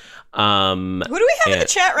chat. Who do we have in the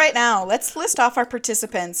chat right now? Let's list off our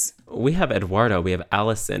participants. We have Eduardo. We have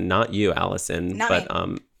Allison. Not you, Allison. Not but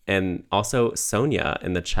me. And also Sonia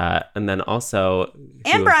in the chat. And then also...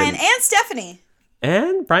 And Brian and Stephanie.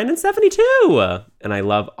 And Brian and Stephanie too. And I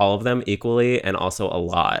love all of them equally and also a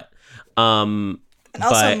lot. And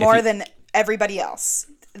also more than everybody else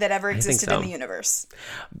that ever existed in the universe.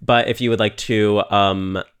 But if you would like to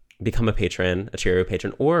become a patron, a Cheerio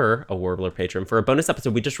patron, or a Warbler patron for a bonus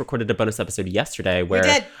episode, we just recorded a bonus episode yesterday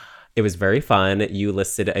where it was very fun. You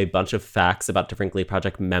listed a bunch of facts about different Glee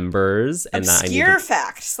Project members. And obscure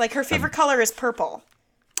facts. Like her favorite color is purple.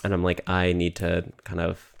 And I'm like, I need to kind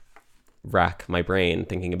of rack my brain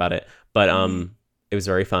thinking about it. But it was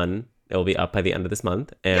very fun. It will be up by the end of this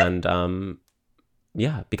month. And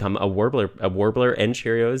become a Warbler. A Warbler and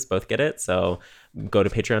Cheerios both get it. So go to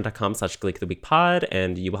patreon.com/GleekTheWeekPod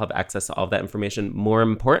and you will have access to all of that information. More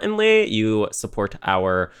importantly, you support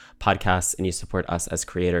our podcast and you support us as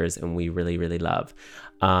creators, and we really, really love.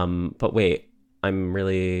 But wait, I'm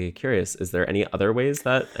really curious. Is there any other ways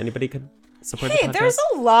that anybody could support the podcast? There's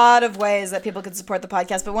a lot of ways that people could support the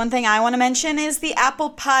podcast, but one thing I want to mention is the Apple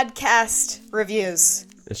Podcast reviews.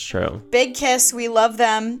 It's true. Big kiss. We love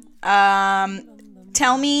them.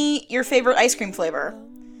 Tell me your favorite ice cream flavor.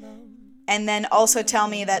 And then also tell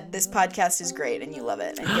me that this podcast is great and you love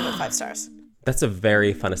it and give it 5 stars. That's a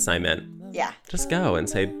very fun assignment. Yeah. Just go and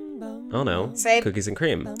say, oh no, cookies and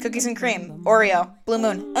cream. Cookies and cream. Oreo. Blue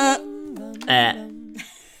Moon.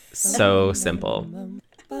 So simple.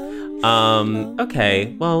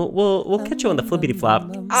 Okay. Well, we'll catch you on the flippity flop.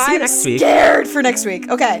 See you next week. I'm scared for next week.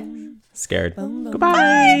 Okay. Scared.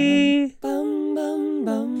 Goodbye.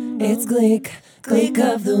 It's Gleek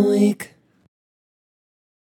of the Week.